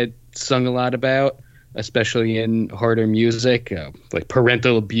didn't get sung a lot about, especially in harder music, like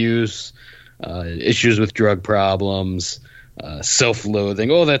parental abuse, issues with drug problems,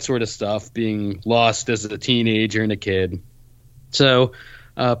 self-loathing, all that sort of stuff, being lost as a teenager and a kid. So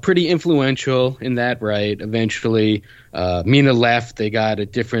pretty influential in that right. Eventually, Mina left. They got a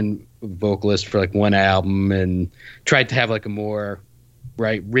different vocalist for like one album and tried to have like a more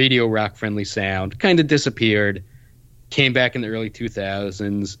radio rock friendly sound. Kind of disappeared. Came back in the early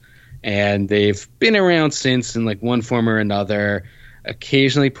 2000s, and they've been around since in like one form or another,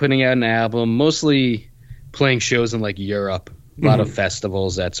 occasionally putting out an album, mostly playing shows in like Europe a lot of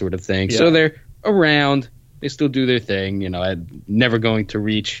festivals, that sort of thing. Yeah. So they're around. They still do their thing. I'm never going to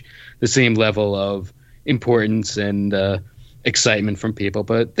reach the same level of importance and excitement from people,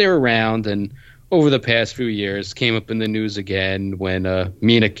 but they're around. And over the past few years, came up in the news again when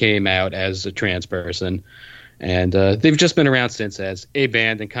Mina came out as a trans person. And they've just been around since as a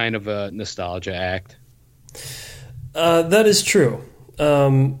band and kind of a nostalgia act. That is true.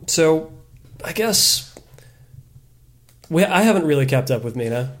 So I guess I haven't really kept up with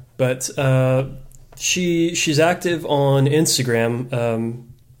Mina, but she's active on Instagram.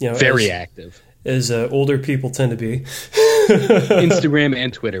 Very active, as older people tend to be. Instagram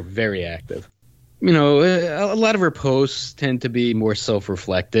and Twitter, very active. A lot of her posts tend to be more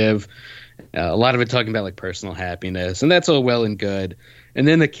self-reflective. A lot of it talking about like personal happiness, and that's all well and good. And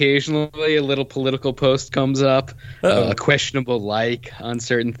then occasionally a little political post comes up, a questionable like on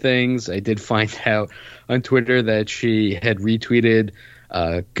certain things. I did find out on Twitter that she had retweeted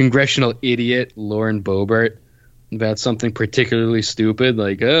congressional idiot Lauren Boebert about something particularly stupid,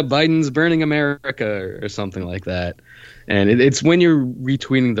 like Biden's burning America or something like that. And it's when you're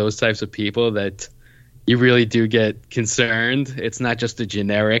retweeting those types of people that you really do get concerned. It's not just a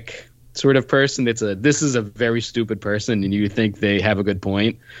generic sort of person. This is a very stupid person, and you think they have a good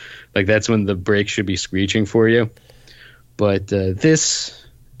point. Like, that's when the brakes should be screeching for you. But this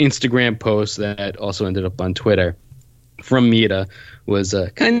Instagram post that also ended up on Twitter from Mita was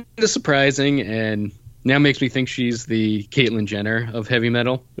kind of surprising, and now makes me think she's the Caitlyn Jenner of heavy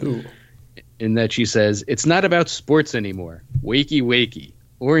metal. Ooh. In that she says, "It's not about sports anymore. Wakey wakey.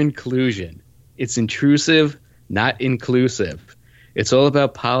 Or inclusion. It's intrusive, not inclusive. It's all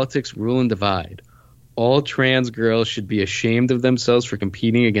about politics, rule, and divide. All trans girls should be ashamed of themselves for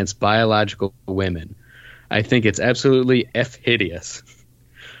competing against biological women. I think it's absolutely hideous.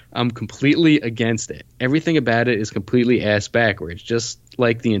 I'm completely against it. Everything about it is completely ass backwards, just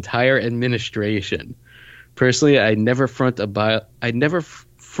like the entire administration. Personally, I'd never front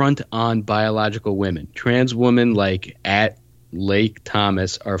on biological women. Trans women like at Lake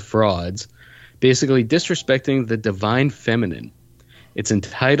Thomas are frauds, basically disrespecting the divine feminine. It's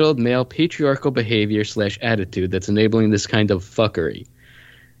entitled male patriarchal behavior / attitude that's enabling this kind of fuckery,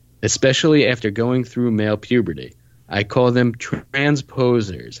 especially after going through male puberty. I call them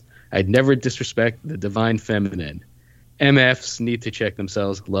transposers. I'd never disrespect the divine feminine. MFs need to check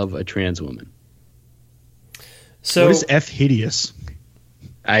themselves. Love a trans woman." So, what is F hideous?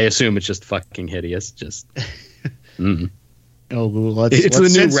 I assume it's just fucking hideous. Just. Oh,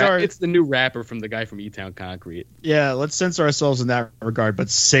 it's the new rapper from the guy from E-Town Concrete. Yeah, let's censor ourselves in that regard, but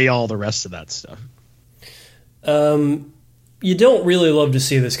say all the rest of that stuff. You don't really love to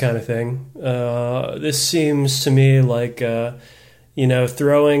see this kind of thing. This seems to me like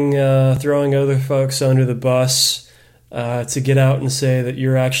throwing other folks under the bus to get out and say that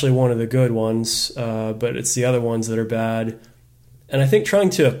you're actually one of the good ones, but it's the other ones that are bad. And I think trying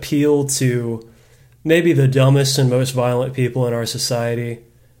to appeal to maybe the dumbest and most violent people in our society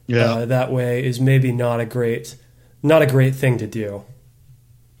that way is maybe not a great thing to do.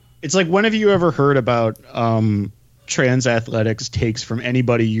 It's like, when have you ever heard about trans athletics takes from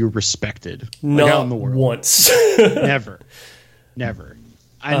anybody you respected? Not out in the world? Once. Never.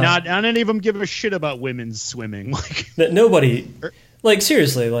 Not any of them give a shit about women's swimming. That nobody. Like,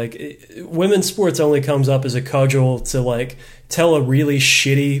 seriously, like, women's sports only comes up as a cudgel to, like, tell a really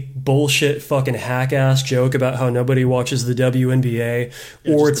shitty, bullshit, fucking hack-ass joke about how nobody watches the WNBA,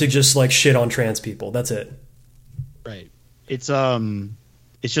 or to just, like, shit on trans people. That's it. Right. It's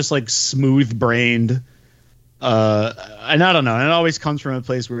just, like, smooth-brained. And I don't know. And it always comes from a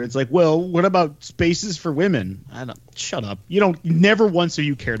place where it's like, well, what about spaces for women? Shut up. Never once have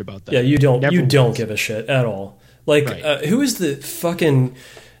you cared about that. Yeah, you don't give a shit at all. Like, right. Who is the fucking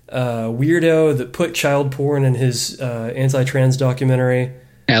weirdo that put child porn in his anti-trans documentary?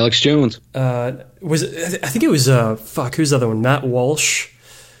 Alex Jones. I think it was who's the other one? Matt Walsh.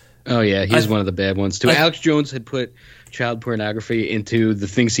 Oh yeah, he's one of the bad ones too. Alex Jones had put child pornography into the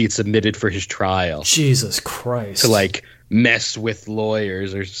things he'd submitted for his trial. Jesus Christ. To like mess with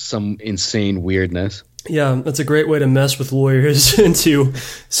lawyers or some insane weirdness. Yeah, that's a great way to mess with lawyers into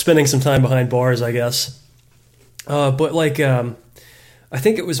spending some time behind bars, I guess. But like, I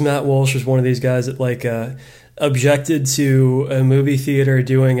think it was Matt Walsh was one of these guys that like objected to a movie theater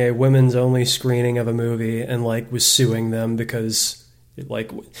doing a women's only screening of a movie and like was suing them because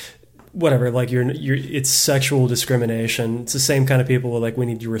like whatever, like it's sexual discrimination. It's the same kind of people who like, we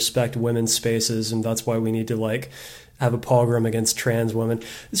need to respect women's spaces and that's why we need to like have a pogrom against trans women.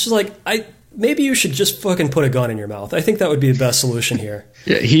 It's just like, maybe you should just fucking put a gun in your mouth. I think that would be the best solution here.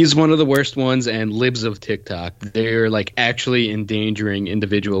 Yeah, he's one of the worst ones, and libs of TikTok. They're like actually endangering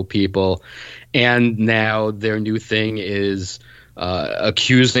individual people, and now their new thing is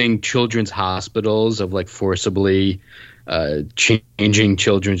accusing children's hospitals of like forcibly changing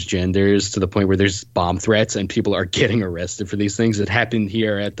children's genders to the point where there's bomb threats and people are getting arrested for these things. It happened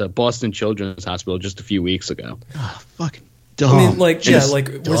here at the Boston Children's Hospital just a few weeks ago. Oh, fucking dumb. I mean, like, yeah, Just like,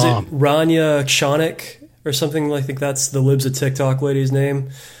 was dumb. it Rania Chonik or something? I think that's the libs of TikTok lady's name.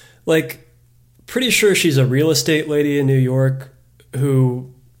 Like, pretty sure she's a real estate lady in New York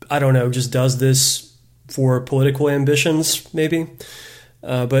who, I don't know, just does this for political ambitions, maybe.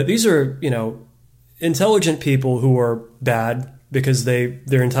 But these are, you know, intelligent people who are bad because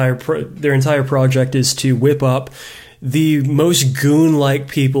their entire project is to whip up the most goon-like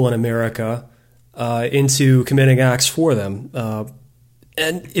people in America into committing acts for them.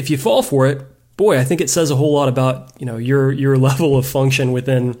 And if you fall for it, boy, I think it says a whole lot about, you know, your level of function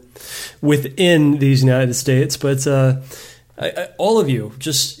within these United States. But all of you,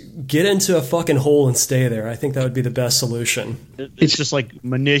 just get into a fucking hole and stay there. I think that would be the best solution. It's just like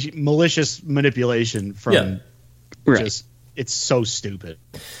malicious manipulation from Right. just, it's so stupid.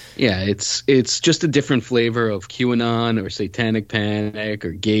 Yeah, it's just a different flavor of QAnon or Satanic Panic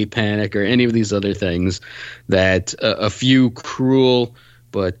or Gay Panic or any of these other things that a few cruel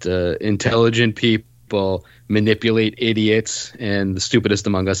but intelligent people manipulate idiots and the stupidest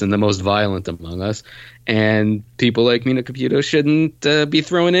among us and the most violent among us. And people like Mina Caputo shouldn't be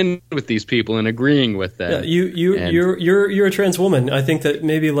thrown in with these people and agreeing with them. Yeah, you're a trans woman. I think that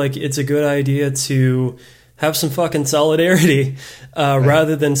maybe like it's a good idea to have some fucking solidarity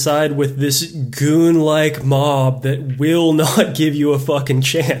rather than side with this goon-like mob that will not give you a fucking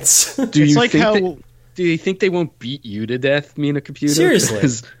chance. Do you think they won't beat you to death, Mina Caputo? Seriously.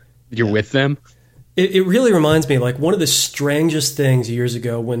 'Cause you're with them? It really reminds me, like, one of the strangest things years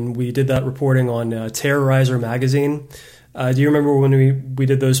ago when we did that reporting on Terrorizer magazine. Do you remember when we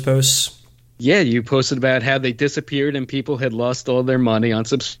did those posts? Yeah, you posted about how they disappeared and people had lost all their money on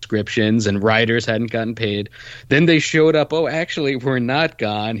subscriptions and writers hadn't gotten paid. Then they showed up, oh, actually, we're not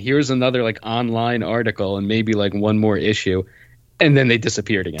gone. Here's another, like, online article and maybe, like, one more issue. And then they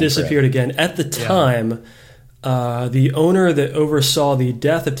disappeared again. Again. At the time, the owner that oversaw the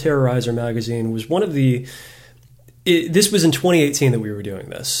death of Terrorizer magazine was one of the... this was in 2018 that we were doing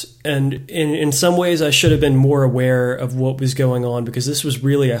this. And in some ways, I should have been more aware of what was going on because this was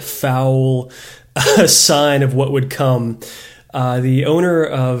really a foul sign of what would come. The owner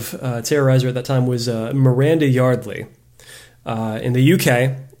of Terrorizer at that time was Miranda Yardley in the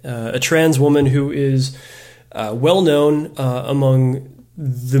UK, a trans woman who is well known among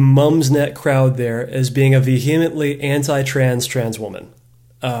the Mumsnet crowd there as being a vehemently anti-trans woman.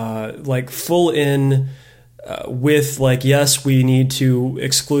 Like full in... with like, yes, we need to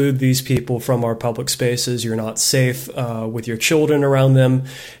exclude these people from our public spaces. You're not safe with your children around them,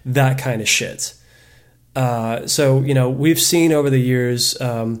 that kind of shit. So, you know, we've seen over the years,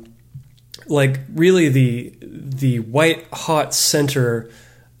 like really the white hot center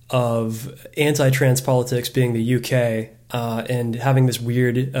of anti-trans politics being the UK and having this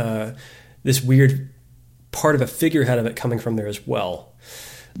weird part of a figurehead of it coming from there as well.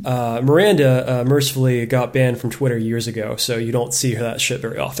 Miranda mercifully got banned from Twitter years ago, so you don't see that shit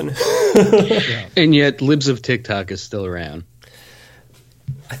very often. And yet, libs of TikTok is still around.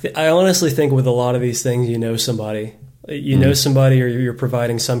 I honestly think with a lot of these things, you know somebody. You know somebody or you're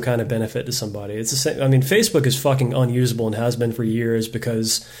providing some kind of benefit to somebody. It's the same. I mean, Facebook is fucking unusable and has been for years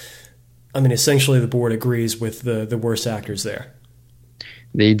because, I mean, essentially the board agrees with the worst actors there.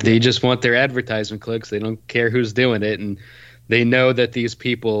 They just want their advertisement clicks. They don't care who's doing it, and they know that these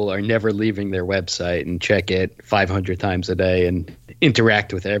people are never leaving their website and check it 500 times a day and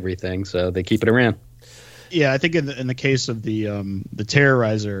interact with everything, so they keep it around. Yeah, I think in the case of the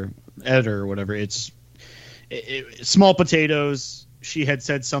Terrorizer editor or whatever, it's small potatoes. She had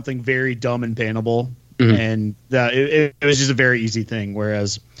said something very dumb and bannable, and it was just a very easy thing.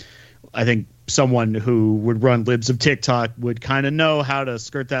 Whereas I think someone who would run libs of TikTok would kind of know how to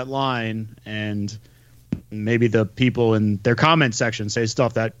skirt that line, and maybe the people in their comment section say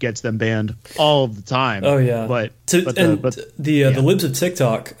stuff that gets them banned all of the time. Oh yeah, the libs of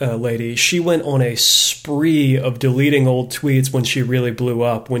TikTok lady, she went on a spree of deleting old tweets when she really blew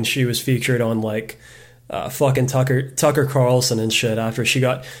up, when she was featured on like fucking Tucker Carlson and shit after she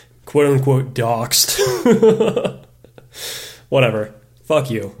got quote unquote doxxed. Whatever, fuck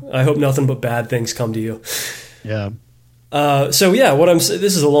you. I hope nothing but bad things come to you. Yeah. So yeah, this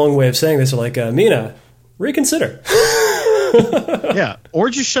is a long way of saying this. Like Mina, reconsider. Yeah, or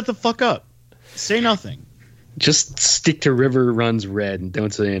just shut the fuck up. Say nothing. Just stick to River Runs Red and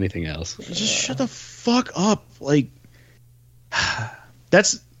don't say anything else. Just shut the fuck up. Like,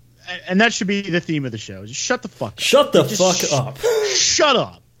 that should be the theme of the show. Just shut the fuck up. Shut the fuck up. Shut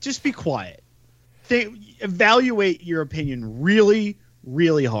up. Just be quiet. Evaluate your opinion really,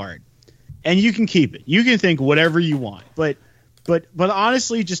 really hard. And you can keep it. You can think whatever you want. But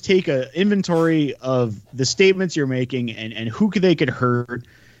honestly, just take an inventory of the statements you're making and who they could hurt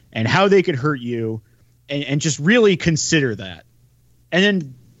and how they could hurt you, and just really consider that. And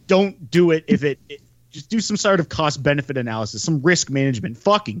then don't do it if it just do some sort of cost-benefit analysis, some risk management.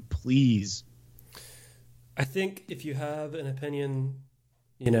 Fucking please. I think if you have an opinion,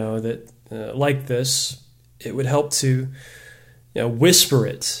 that like this, it would help to whisper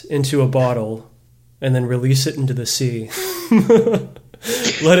it into a bottle and then release it into the sea.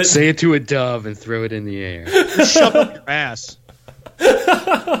 Let it say it to a dove and throw it in the air. Shut up your ass.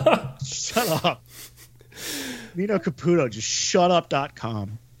 Shut up. Nino Caputo, just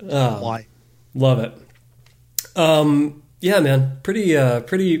shutup.com. Why? Love it. Yeah, man.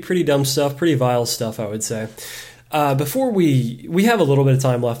 Pretty dumb stuff, pretty vile stuff, I would say. Before we have a little bit of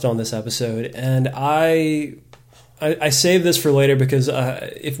time left on this episode, and I saved this for later because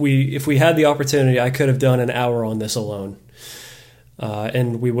if we had the opportunity, I could have done an hour on this alone,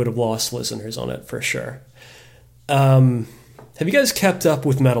 and we would have lost listeners on it for sure. Have you guys kept up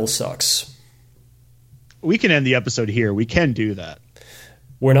with Metal Sucks? We can end the episode here. We can do that.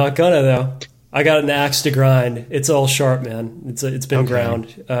 We're not gonna though. I got an axe to grind. It's all sharp, man. It's been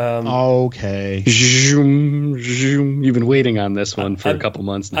ground. Okay. You've been waiting on this one for a couple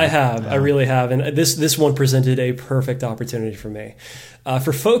months now. I have. I really have. And this one presented a perfect opportunity for me.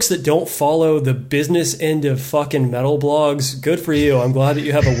 For folks that don't follow the business end of fucking metal blogs, good for you. I'm glad that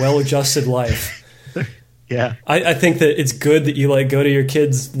you have a well-adjusted life. Yeah, I think that it's good that you go to your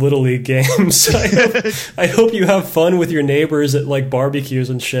kids' Little League games. I hope you have fun with your neighbors at barbecues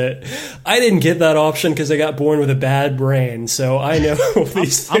and shit. I didn't get that option because I got born with a bad brain, so I know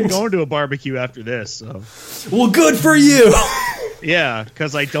these things. I'm going to a barbecue after this. So. Well, good for you. Yeah,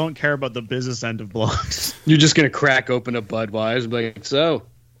 because I don't care about the business end of blogs. You're just gonna crack open a Budweiser and be like, so.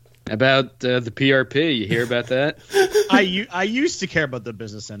 About the PRP, you hear about that? I used to care about the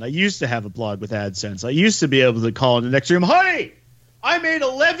business end. I used to have a blog with AdSense. I used to be able to call in the next room, "Hey, I made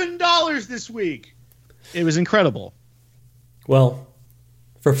 $11 this week." It was incredible. Well,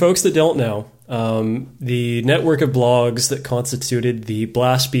 for folks that don't know, the network of blogs that constituted the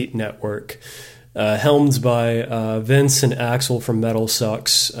Blastbeat network, helmed by Vince and Axel from Metal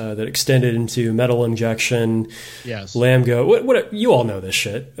Sucks, that extended into Metal Injection, yes, Lambgo. What you all know this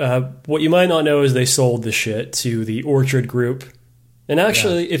shit. What you might not know is they sold the shit to the Orchard Group. And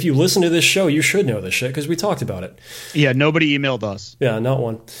actually, if you listen to this show, you should know this shit because we talked about it. Yeah, nobody emailed us. Yeah, not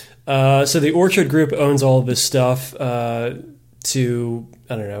one. So the Orchard Group owns all of this stuff to,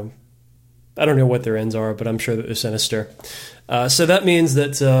 I don't know what their ends are, but I'm sure that they're sinister. So that means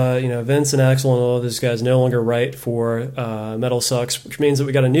that Vince and Axel and all of these guys no longer write for Metal Sucks, which means that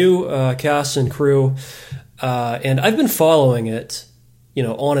we got a new cast and crew. And I've been following it,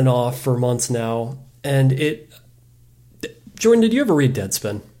 on and off for months now. And Jordan, did you ever read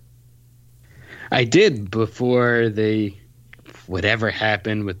Deadspin? I did before whatever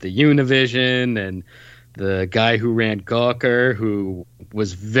happened with the Univision and the guy who ran Gawker, who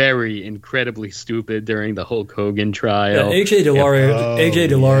was very incredibly stupid during the Hulk Hogan trial. Yeah, AJ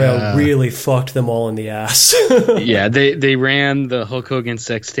Delario really fucked them all in the ass. Yeah, they ran the Hulk Hogan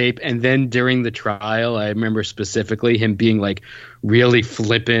sex tape, and then during the trial, I remember specifically him being really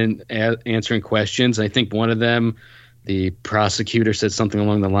flippant, answering questions. I think one of them, the prosecutor said something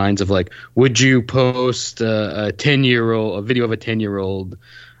along the lines of would you post a video of a 10-year-old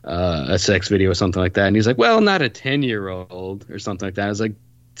a sex video or something like that, and he's like, well, not a 10-year-old or something like that. I was like,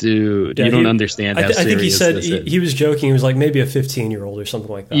 dude, you don't understand how serious I think he said this is. He was joking. He was like, maybe a 15-year-old or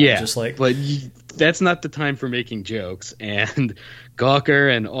something like that. Yeah, but that's not the time for making jokes. And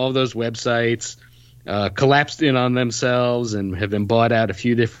Gawker and all those websites collapsed in on themselves and have been bought out a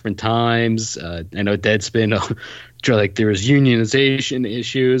few different times. I know Deadspin, there was unionization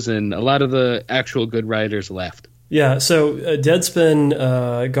issues, and a lot of the actual good writers left. Yeah, so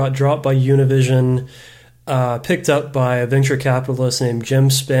Deadspin got dropped by Univision, picked up by a venture capitalist named Jim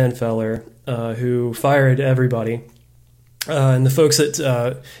Spanfeller, who fired everybody. And the folks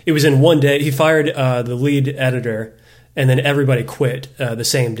that it was in one day, he fired the lead editor, and then everybody quit the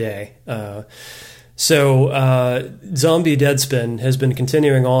same day. So Zombie Deadspin has been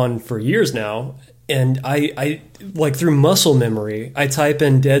continuing on for years now. And I through muscle memory, I type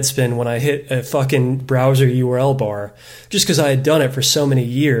in Deadspin when I hit a fucking browser URL bar, just because I had done it for so many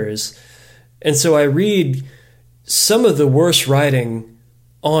years. And so I read some of the worst writing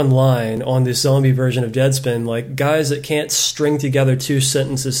online on this zombie version of Deadspin, like guys that can't string together 2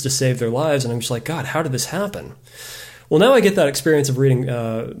 sentences to save their lives, and I'm just like, God, how did this happen? Well, now I get that experience of reading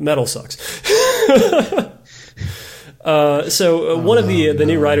Metal Sucks. One of the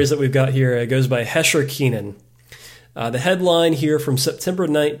new writers that we've got here goes by Hesher Keenan. The headline here from September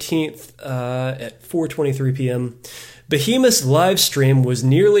 19th at 4:23 p.m. Behemoth's live stream was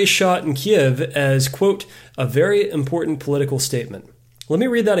nearly shot in Kiev as, quote, a very important political statement. Let me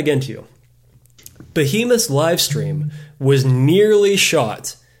read that again to you. Behemoth's live stream was nearly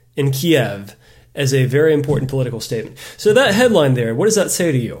shot in Kiev as a very important political statement. So that headline there, what does that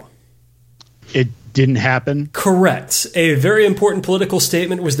say to you? It didn't happen. Correct. A very important political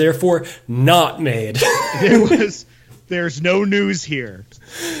statement was therefore not made. There's no news here.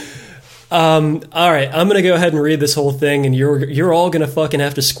 All right, I'm going to go ahead and read this whole thing, and you're all going to fucking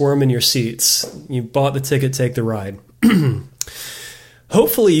have to squirm in your seats. You bought the ticket, take the ride.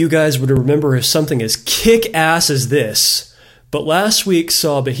 Hopefully you guys would remember something as kick-ass as this, but last week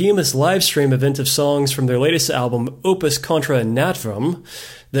saw Behemoth's live stream event of songs from their latest album, Opus Contra Natrum,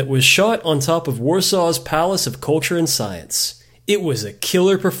 that was shot on top of Warsaw's Palace of Culture and Science. It was a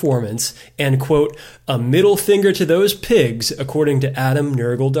killer performance and, quote, a middle finger to those pigs, according to Adam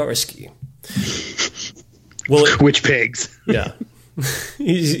Nergal-Darsky. Well, which pigs? Yeah.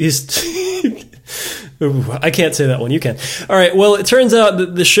 He's I can't say that one. You can. All right. Well, it turns out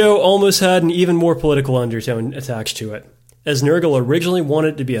that the show almost had an even more political undertone attached to it, as Nergal originally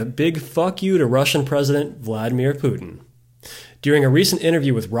wanted to be a big fuck you to Russian President Vladimir Putin. During a recent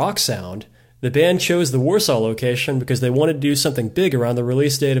interview with Rock Sound, the band chose the Warsaw location because they wanted to do something big around the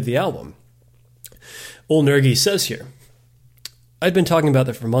release date of the album. Old Nergy says here, I'd been talking about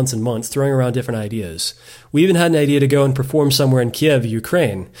that for months and months, throwing around different ideas. We even had an idea to go and perform somewhere in Kiev,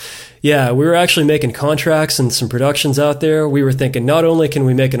 Ukraine. Yeah, we were actually making contracts and some productions out there. We were thinking not only can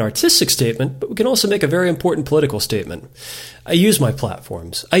we make an artistic statement, but we can also make a very important political statement. I use my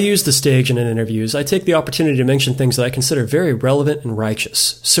platforms. I use the stage and in interviews. I take the opportunity to mention things that I consider very relevant and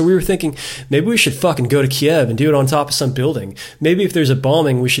righteous. So we were thinking, maybe we should fucking go to Kiev and do it on top of some building. Maybe if there's a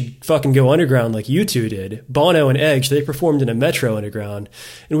bombing, we should fucking go underground like you two did. Bono and Edge, they performed in a metro underground.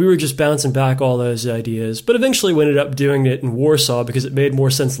 And we were just bouncing back all those ideas. But eventually we ended up doing it in Warsaw because it made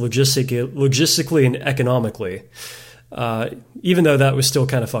more sense logistically and economically. Even though that was still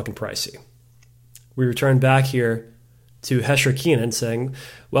kind of fucking pricey. We returned back here to Hesher Keenan saying,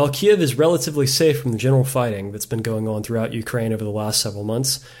 while Kiev is relatively safe from the general fighting that's been going on throughout Ukraine over the last several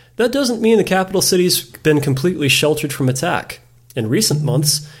months, that doesn't mean the capital city's been completely sheltered from attack. In recent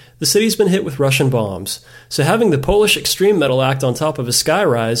months, the city's been hit with Russian bombs, so having the Polish extreme metal act on top of a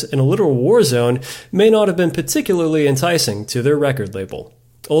skyrise in a literal war zone may not have been particularly enticing to their record label.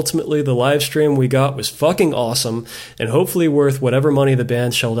 Ultimately, the live stream we got was fucking awesome and hopefully worth whatever money the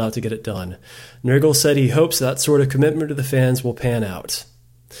band shelled out to get it done. Nergal said he hopes that sort of commitment to the fans will pan out.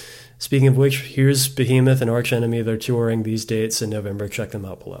 Speaking of which, here's Behemoth and Arch Enemy. They're touring these dates in November. Check them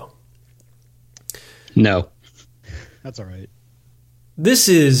out below. No. That's all right. This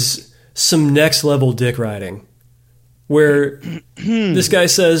is some next level dick riding where this guy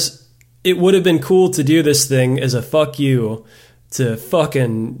says it would have been cool to do this thing as a fuck you to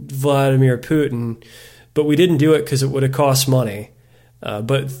fucking Vladimir Putin, but we didn't do it because it would have cost money.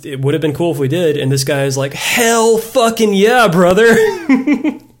 But it would have been cool if we did, and this guy is like, hell fucking yeah, brother!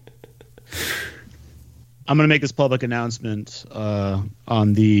 I'm going to make this public announcement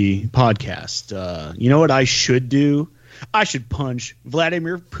on the podcast. You know what I should do? I should punch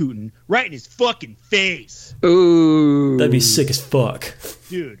Vladimir Putin right in his fucking face. Ooh. That'd be sick as fuck.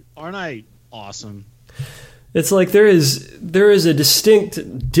 Dude, aren't I awesome? It's like there is a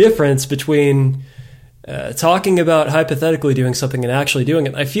distinct difference between talking about hypothetically doing something and actually doing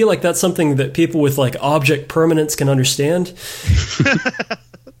it. I feel like that's something that people with like object permanence can understand.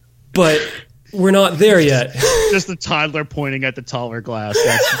 But we're not there yet. Just a toddler pointing at the taller glass.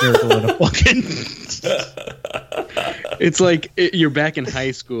 That's miracle in a fucking... It's like you're back in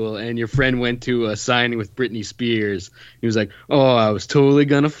high school and your friend went to a signing with Britney Spears. He was like, oh, I was totally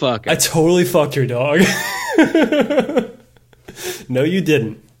gonna fuck her. I totally fucked her, dog. No, you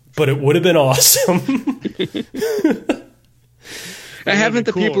didn't. But it would have been awesome. Haven't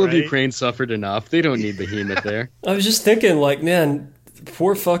the cool, people right? of Ukraine suffered enough? They don't need Behemoth there. I was just thinking, like, man,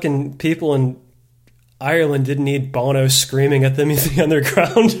 poor fucking people in Ireland didn't need Bono screaming at them in the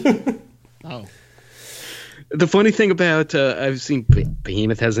underground. Oh. The funny thing about I've seen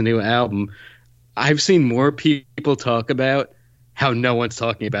Behemoth has a new album. I've seen more people talk about how no one's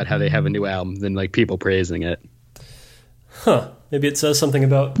talking about how they have a new album than like people praising it. Huh. Maybe it says something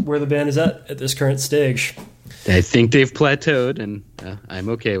about where the band is at this current stage. I think they've plateaued, and I'm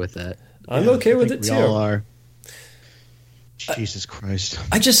okay with that. I'm okay with it, too. We all are. Jesus Christ.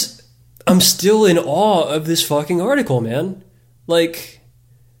 I'm still in awe of this fucking article, man. Like,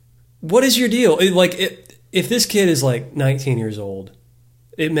 what is your deal? If this kid is like 19 years old,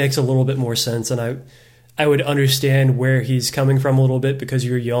 it makes a little bit more sense, and I would understand where he's coming from a little bit because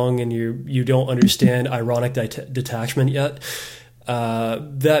you're young and you don't understand ironic detachment yet.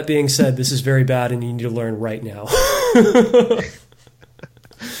 That being said, this is very bad, and you need to learn right now.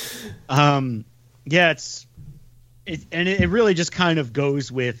 Yeah, it really just kind of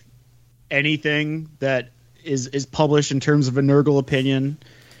goes with anything that is published in terms of a Nurgle opinion.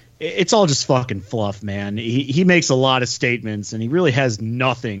 It's all just fucking fluff, man. He makes a lot of statements, and he really has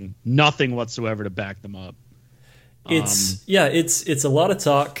nothing whatsoever to back them up. It's a lot of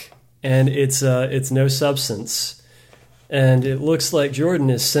talk, and it's no substance. And it looks like Jordan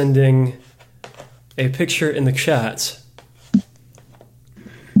is sending a picture in the chat.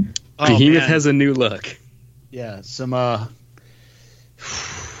 Behemoth has a new look. Yeah, some like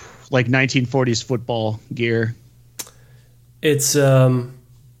 1940s football gear. It's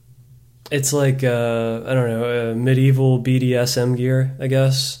like I don't know, medieval BDSM gear, I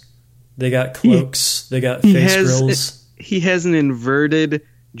guess. They got cloaks, they got face grills. He has an inverted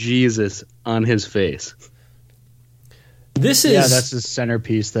Jesus on his face. This is that's his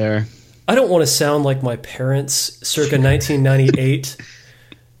centerpiece there. I don't want to sound like my parents circa 1998,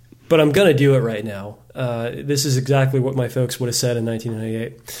 but I'm going to do it right now. This is exactly what my folks would have said in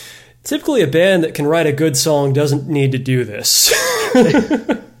 1998. Typically, a band that can write a good song doesn't need to do this.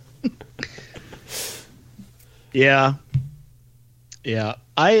 Yeah.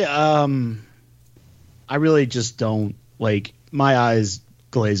 I really just don't, like, my eyes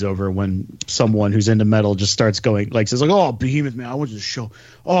glaze over when someone who's into metal just starts going, like, says, like, oh, Behemoth, man, I went to the show.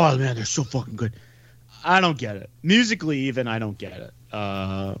 Oh, man, they're so fucking good. I don't get it. Musically, even, I don't get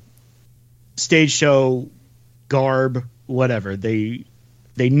it. Stage show, garb, whatever. They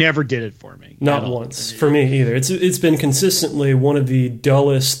never did it for me. Not once. For me either. It's been consistently one of the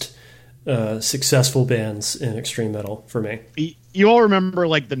dullest successful bands in extreme metal for me. You all remember,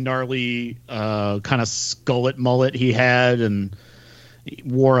 like, the gnarly kind of skullet mullet he had, and he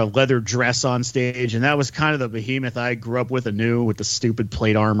wore a leather dress on stage, and that was kind of the Behemoth I grew up with anew, with the stupid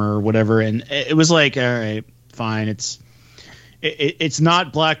plate armor or whatever. And it was like, all right, fine, it's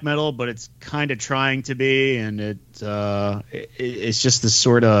not black metal, but it's kind of trying to be, and it's just this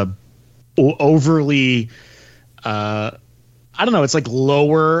sort of overly I don't know, it's like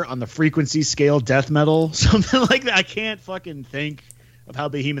lower on the frequency scale death metal, something like that. I can't fucking think of how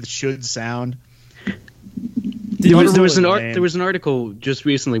Behemoth should sound. There was an article just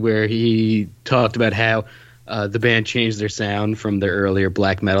recently where he talked about how the band changed their sound from their earlier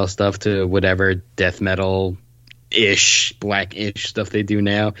black metal stuff to whatever death metal-ish, black-ish stuff they do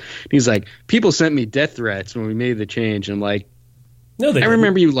now. He's like, people sent me death threats when we made the change. And I'm like, no, I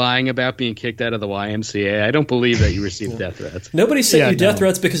remember you lying about being kicked out of the YMCA. I don't believe that you received death threats. Nobody sent you death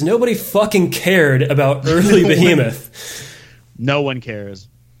threats because nobody fucking cared about early Behemoth. No one cares.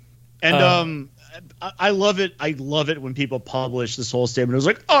 And I love it. I love it when people publish this whole statement. It was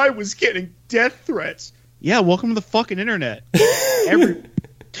like, I was getting death threats. Yeah, welcome to the fucking internet.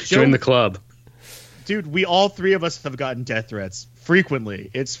 Join the club. Dude, we all three of us have gotten death threats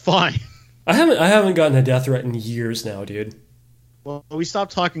frequently. It's fine. I haven't gotten a death threat in years now, dude. Well, we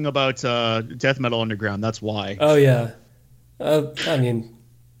stopped talking about Death Metal Underground. That's why. Oh yeah, I mean,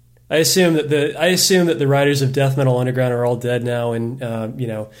 I assume that the writers of Death Metal Underground are all dead now, and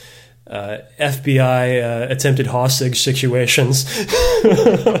FBI attempted hostage situations,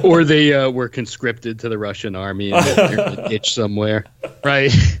 or they were conscripted to the Russian army and they're in a ditch somewhere.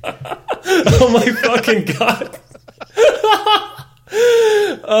 Right. Oh my fucking god.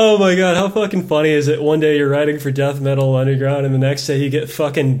 Oh my god, how fucking funny is it? One day you're writing for Death Metal Underground and the next day you get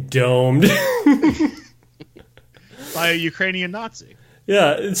fucking domed. By a Ukrainian Nazi.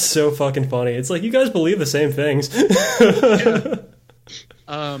 Yeah, it's so fucking funny. It's like, you guys believe the same things.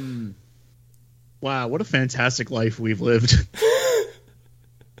 Yeah. Wow, what a fantastic life we've lived.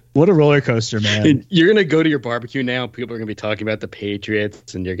 What a roller coaster, man. And you're going to go to your barbecue now, and people are going to be talking about the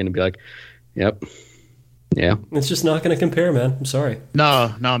Patriots, and you're going to be like, yep. Yeah. It's just not going to compare, man. I'm sorry.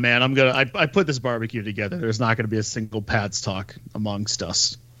 No, man. I put this barbecue together. There's not going to be a single Pats talk amongst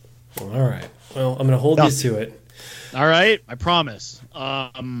us. All right. Well, I'm going to hold you to it. All right. I promise.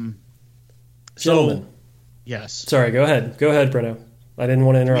 Gentlemen. Yes. Sorry. Go ahead. Go ahead, Bruno. I didn't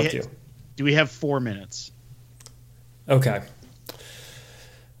want to interrupt you. Do we have 4 minutes? Okay.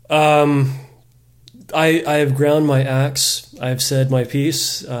 I have ground my axe. I've said my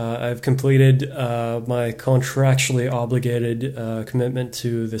piece. I've completed my contractually obligated commitment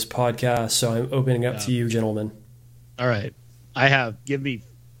to this podcast. So I'm opening up to you, gentlemen. All right.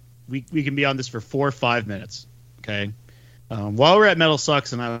 We can be on this for 4 or 5 minutes. Okay. While we're at Metal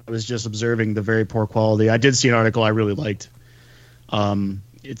Sucks and I was just observing the very poor quality, I did see an article I really liked.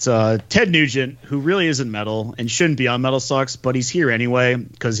 It's Ted Nugent, who really isn't metal and shouldn't be on Metal Sucks, but he's here anyway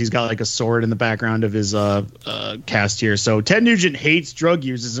because he's got like a sword in the background of his cast here. So Ted Nugent hates drug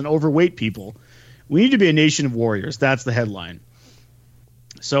users and overweight people. We need to be a nation of warriors. That's the headline.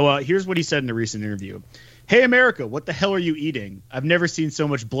 So here's what he said in a recent interview. Hey, America, what the hell are you eating? I've never seen so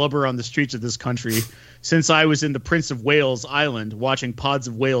much blubber on the streets of this country since I was in the Prince of Wales Island watching pods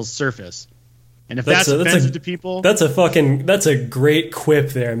of whales surface. And if that's offensive to people... That's a great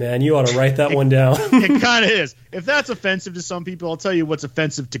quip there, man. You ought to write that one down. It kind of is. If that's offensive to some people, I'll tell you what's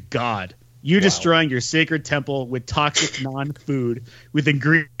offensive to God. You destroying your sacred temple with toxic non-food, with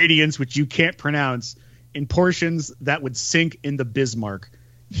ingredients which you can't pronounce, in portions that would sink in the Bismarck.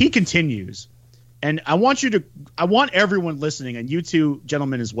 He continues... And I want everyone listening, and you two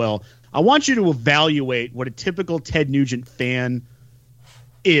gentlemen as well, I want you to evaluate what a typical Ted Nugent fan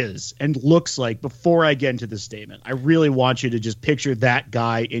is and looks like before I get into this statement. I really want you to just picture that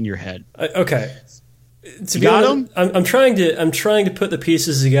guy in your head. Okay. To be honest, I'm trying to put the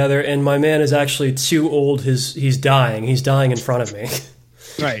pieces together, and my man is actually too old. He's dying. He's dying in front of me.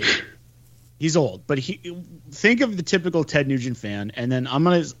 Right. He's old, but think of the typical Ted Nugent fan, and then I'm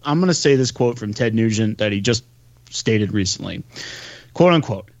gonna say this quote from Ted Nugent that he just stated recently, quote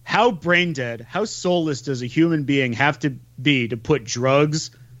unquote. How brain dead, how soulless does a human being have to be to put drugs,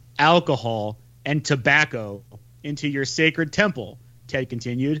 alcohol, and tobacco into your sacred temple? Ted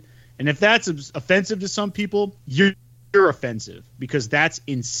continued. And if that's offensive to some people, you're offensive because that's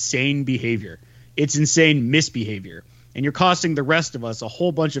insane behavior. It's insane misbehavior. And you're costing the rest of us a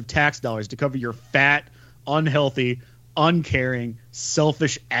whole bunch of tax dollars to cover your fat, unhealthy, uncaring,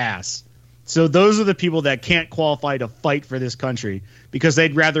 selfish ass. So those are the people that can't qualify to fight for this country because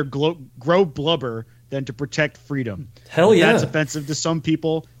they'd rather grow blubber than to protect freedom. Hell yeah. That's offensive to some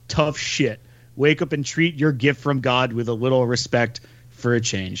people. Tough shit. Wake up and treat your gift from God with a little respect for a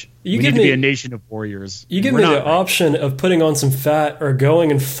change. We need to be a nation of warriors. You give me the option of putting on some fat or going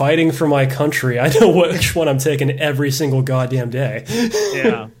and fighting for my country. I know which one I'm taking every single goddamn day.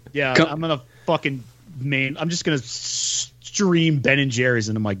 Yeah. I'm gonna I'm just gonna stream Ben and Jerry's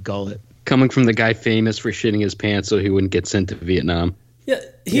into my gullet. Coming from the guy famous for shitting his pants so he wouldn't get sent to Vietnam. Yeah,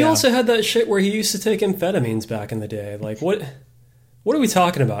 he also had that shit where he used to take amphetamines back in the day. Like, what are we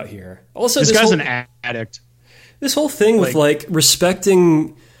talking about here? Also, this guy's an addict. This whole thing with like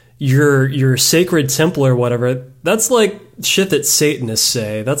respecting your sacred temple or whatever, that's like shit that Satanists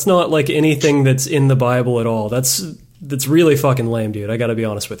say. That's not like anything that's in the Bible at all. That's really fucking lame, dude. I got to be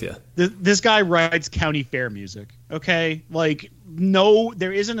honest with you. This guy writes county fair music. Okay, like no,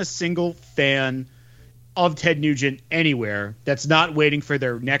 there isn't a single fan of Ted Nugent anywhere that's not waiting for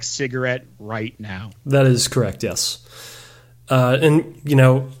their next cigarette right now. That is correct. Yes, and you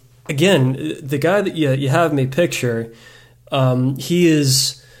know. Again, the guy that you have me picture, he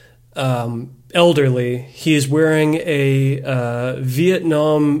is elderly. He is wearing a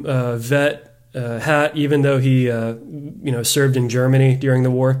Vietnam vet hat, even though he served in Germany during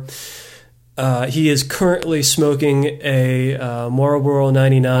the war. He is currently smoking a Marlboro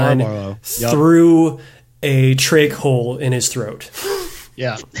 99 through a trach hole in his throat.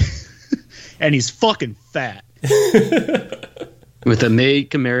 Yeah, and he's fucking fat. With a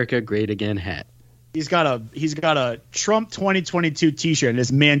Make America Great Again hat. He's got a Trump 2022 t-shirt and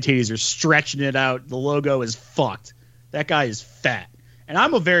his man titties are stretching it out. The logo is fucked. That guy is fat. And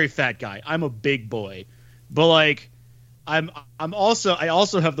I'm a very fat guy. I'm a big boy. But like I also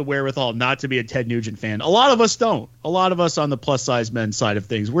have the wherewithal not to be a Ted Nugent fan. A lot of us don't. A lot of us on the plus size men side of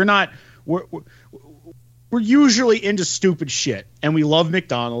things. We're usually into stupid shit. And we love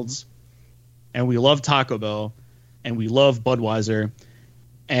McDonald's and we love Taco Bell. And we love Budweiser,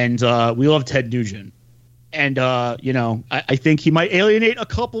 and we love Ted Nugent. And, I think he might alienate a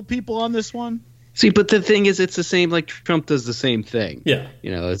couple people on this one. See, but the thing is, it's the same, like Trump does the same thing. Yeah.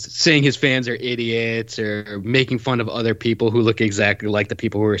 You know, it's saying his fans are idiots or making fun of other people who look exactly like the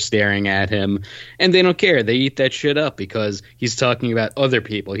people who are staring at him. And they don't care. They eat that shit up because he's talking about other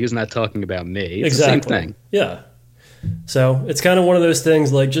people. He's not talking about me. It's exactly. the same thing. Yeah. So it's kind of one of those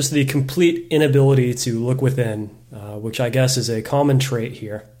things like just the complete inability to look within, which I guess is a common trait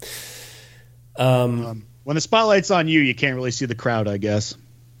here. When the spotlight's on you, you can't really see the crowd, I guess.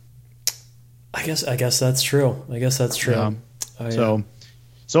 I guess that's true. Yeah.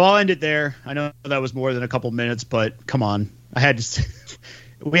 So I'll end it there. I know that was more than a couple minutes, but come on. I had to say,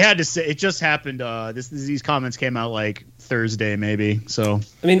 we had to say, it just happened. These comments came out like Thursday maybe. So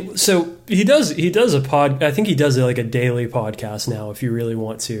I mean, so he does a pod. I think he does like a daily podcast now if you really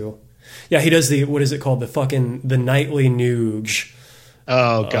want to. Yeah, he does what is it called? The nightly Nooge.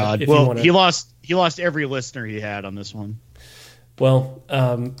 Oh God. Well, he lost every listener he had on this one. Well,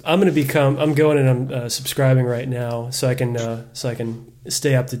 I'm going and I'm subscribing right now so I can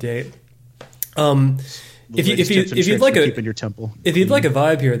stay up to date. If you'd like keeping your temple. If you'd like a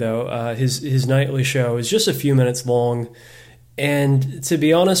vibe here though, his nightly show is just a few minutes long, and to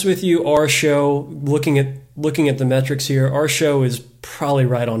be honest with you, our show, looking at the metrics here, our show is probably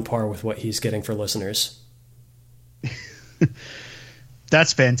right on par with what he's getting for listeners.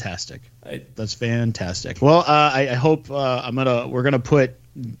 That's fantastic. That's fantastic. Well, I hope I'm gonna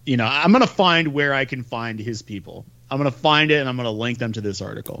find where I can find his people. I'm gonna find it and I'm gonna link them to this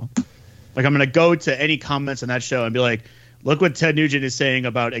article. Like I'm gonna go to any comments on that show and be like, look what Ted Nugent is saying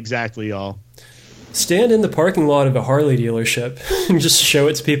about exactly y'all. Stand in the parking lot of a Harley dealership and just show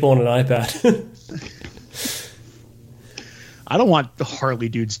it to people on an iPad. I don't want the Harley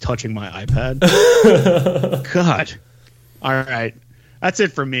dudes touching my iPad. God. All right. That's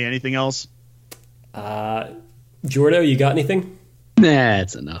it for me. Anything else? Jordo, you got anything? Nah,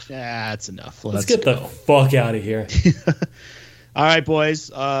 it's enough. Yeah, it's enough. Let's get the fuck out of here. All right,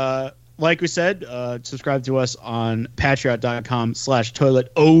 boys. Like we said, subscribe to us on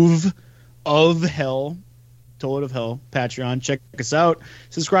patreon.com/toilet of hell. Toilet of hell. Patreon. Check us out.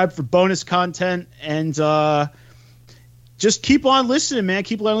 Subscribe for bonus content and just keep on listening, man.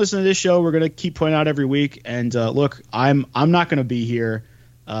 Keep on listening to this show. We're gonna keep putting out every week. And look, I'm not gonna be here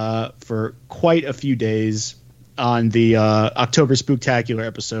for quite a few days on the October Spooktacular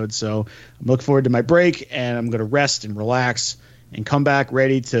episode. So I'm looking forward to my break, and I'm gonna rest and relax and come back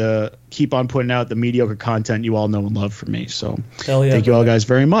ready to keep on putting out the mediocre content you all know and love from me. So thank you all guys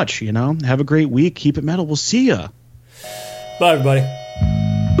very much. Have a great week. Keep it metal. We'll see ya. Bye, everybody.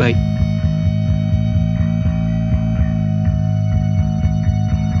 Bye.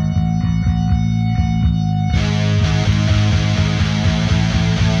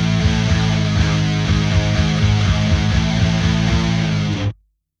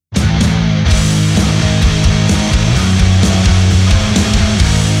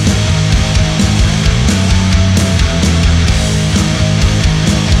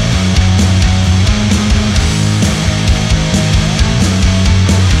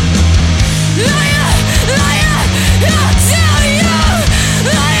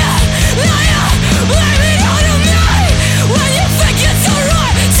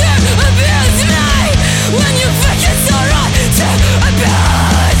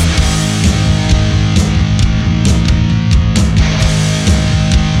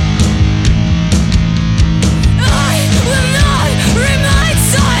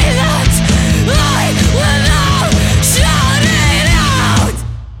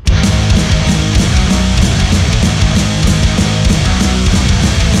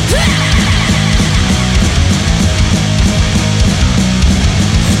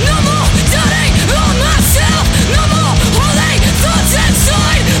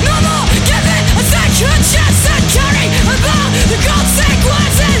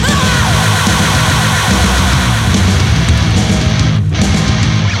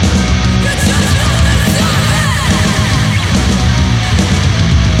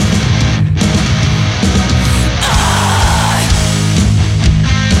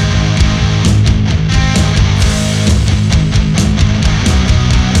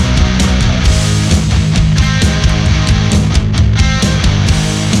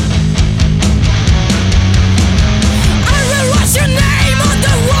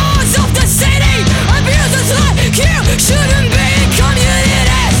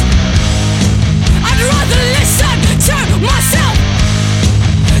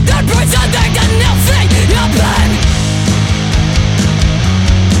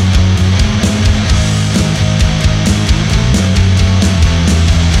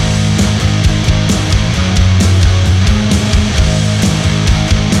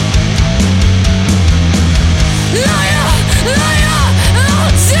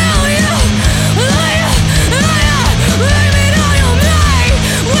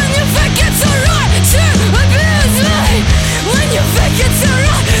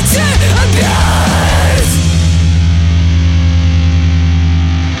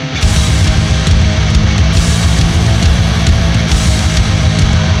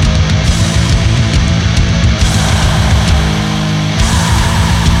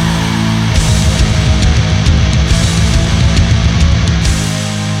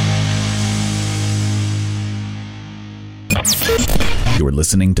 You're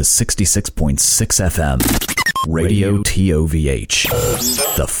listening to 66.6 FM. Radio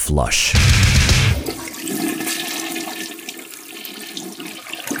TOVH. The Flush.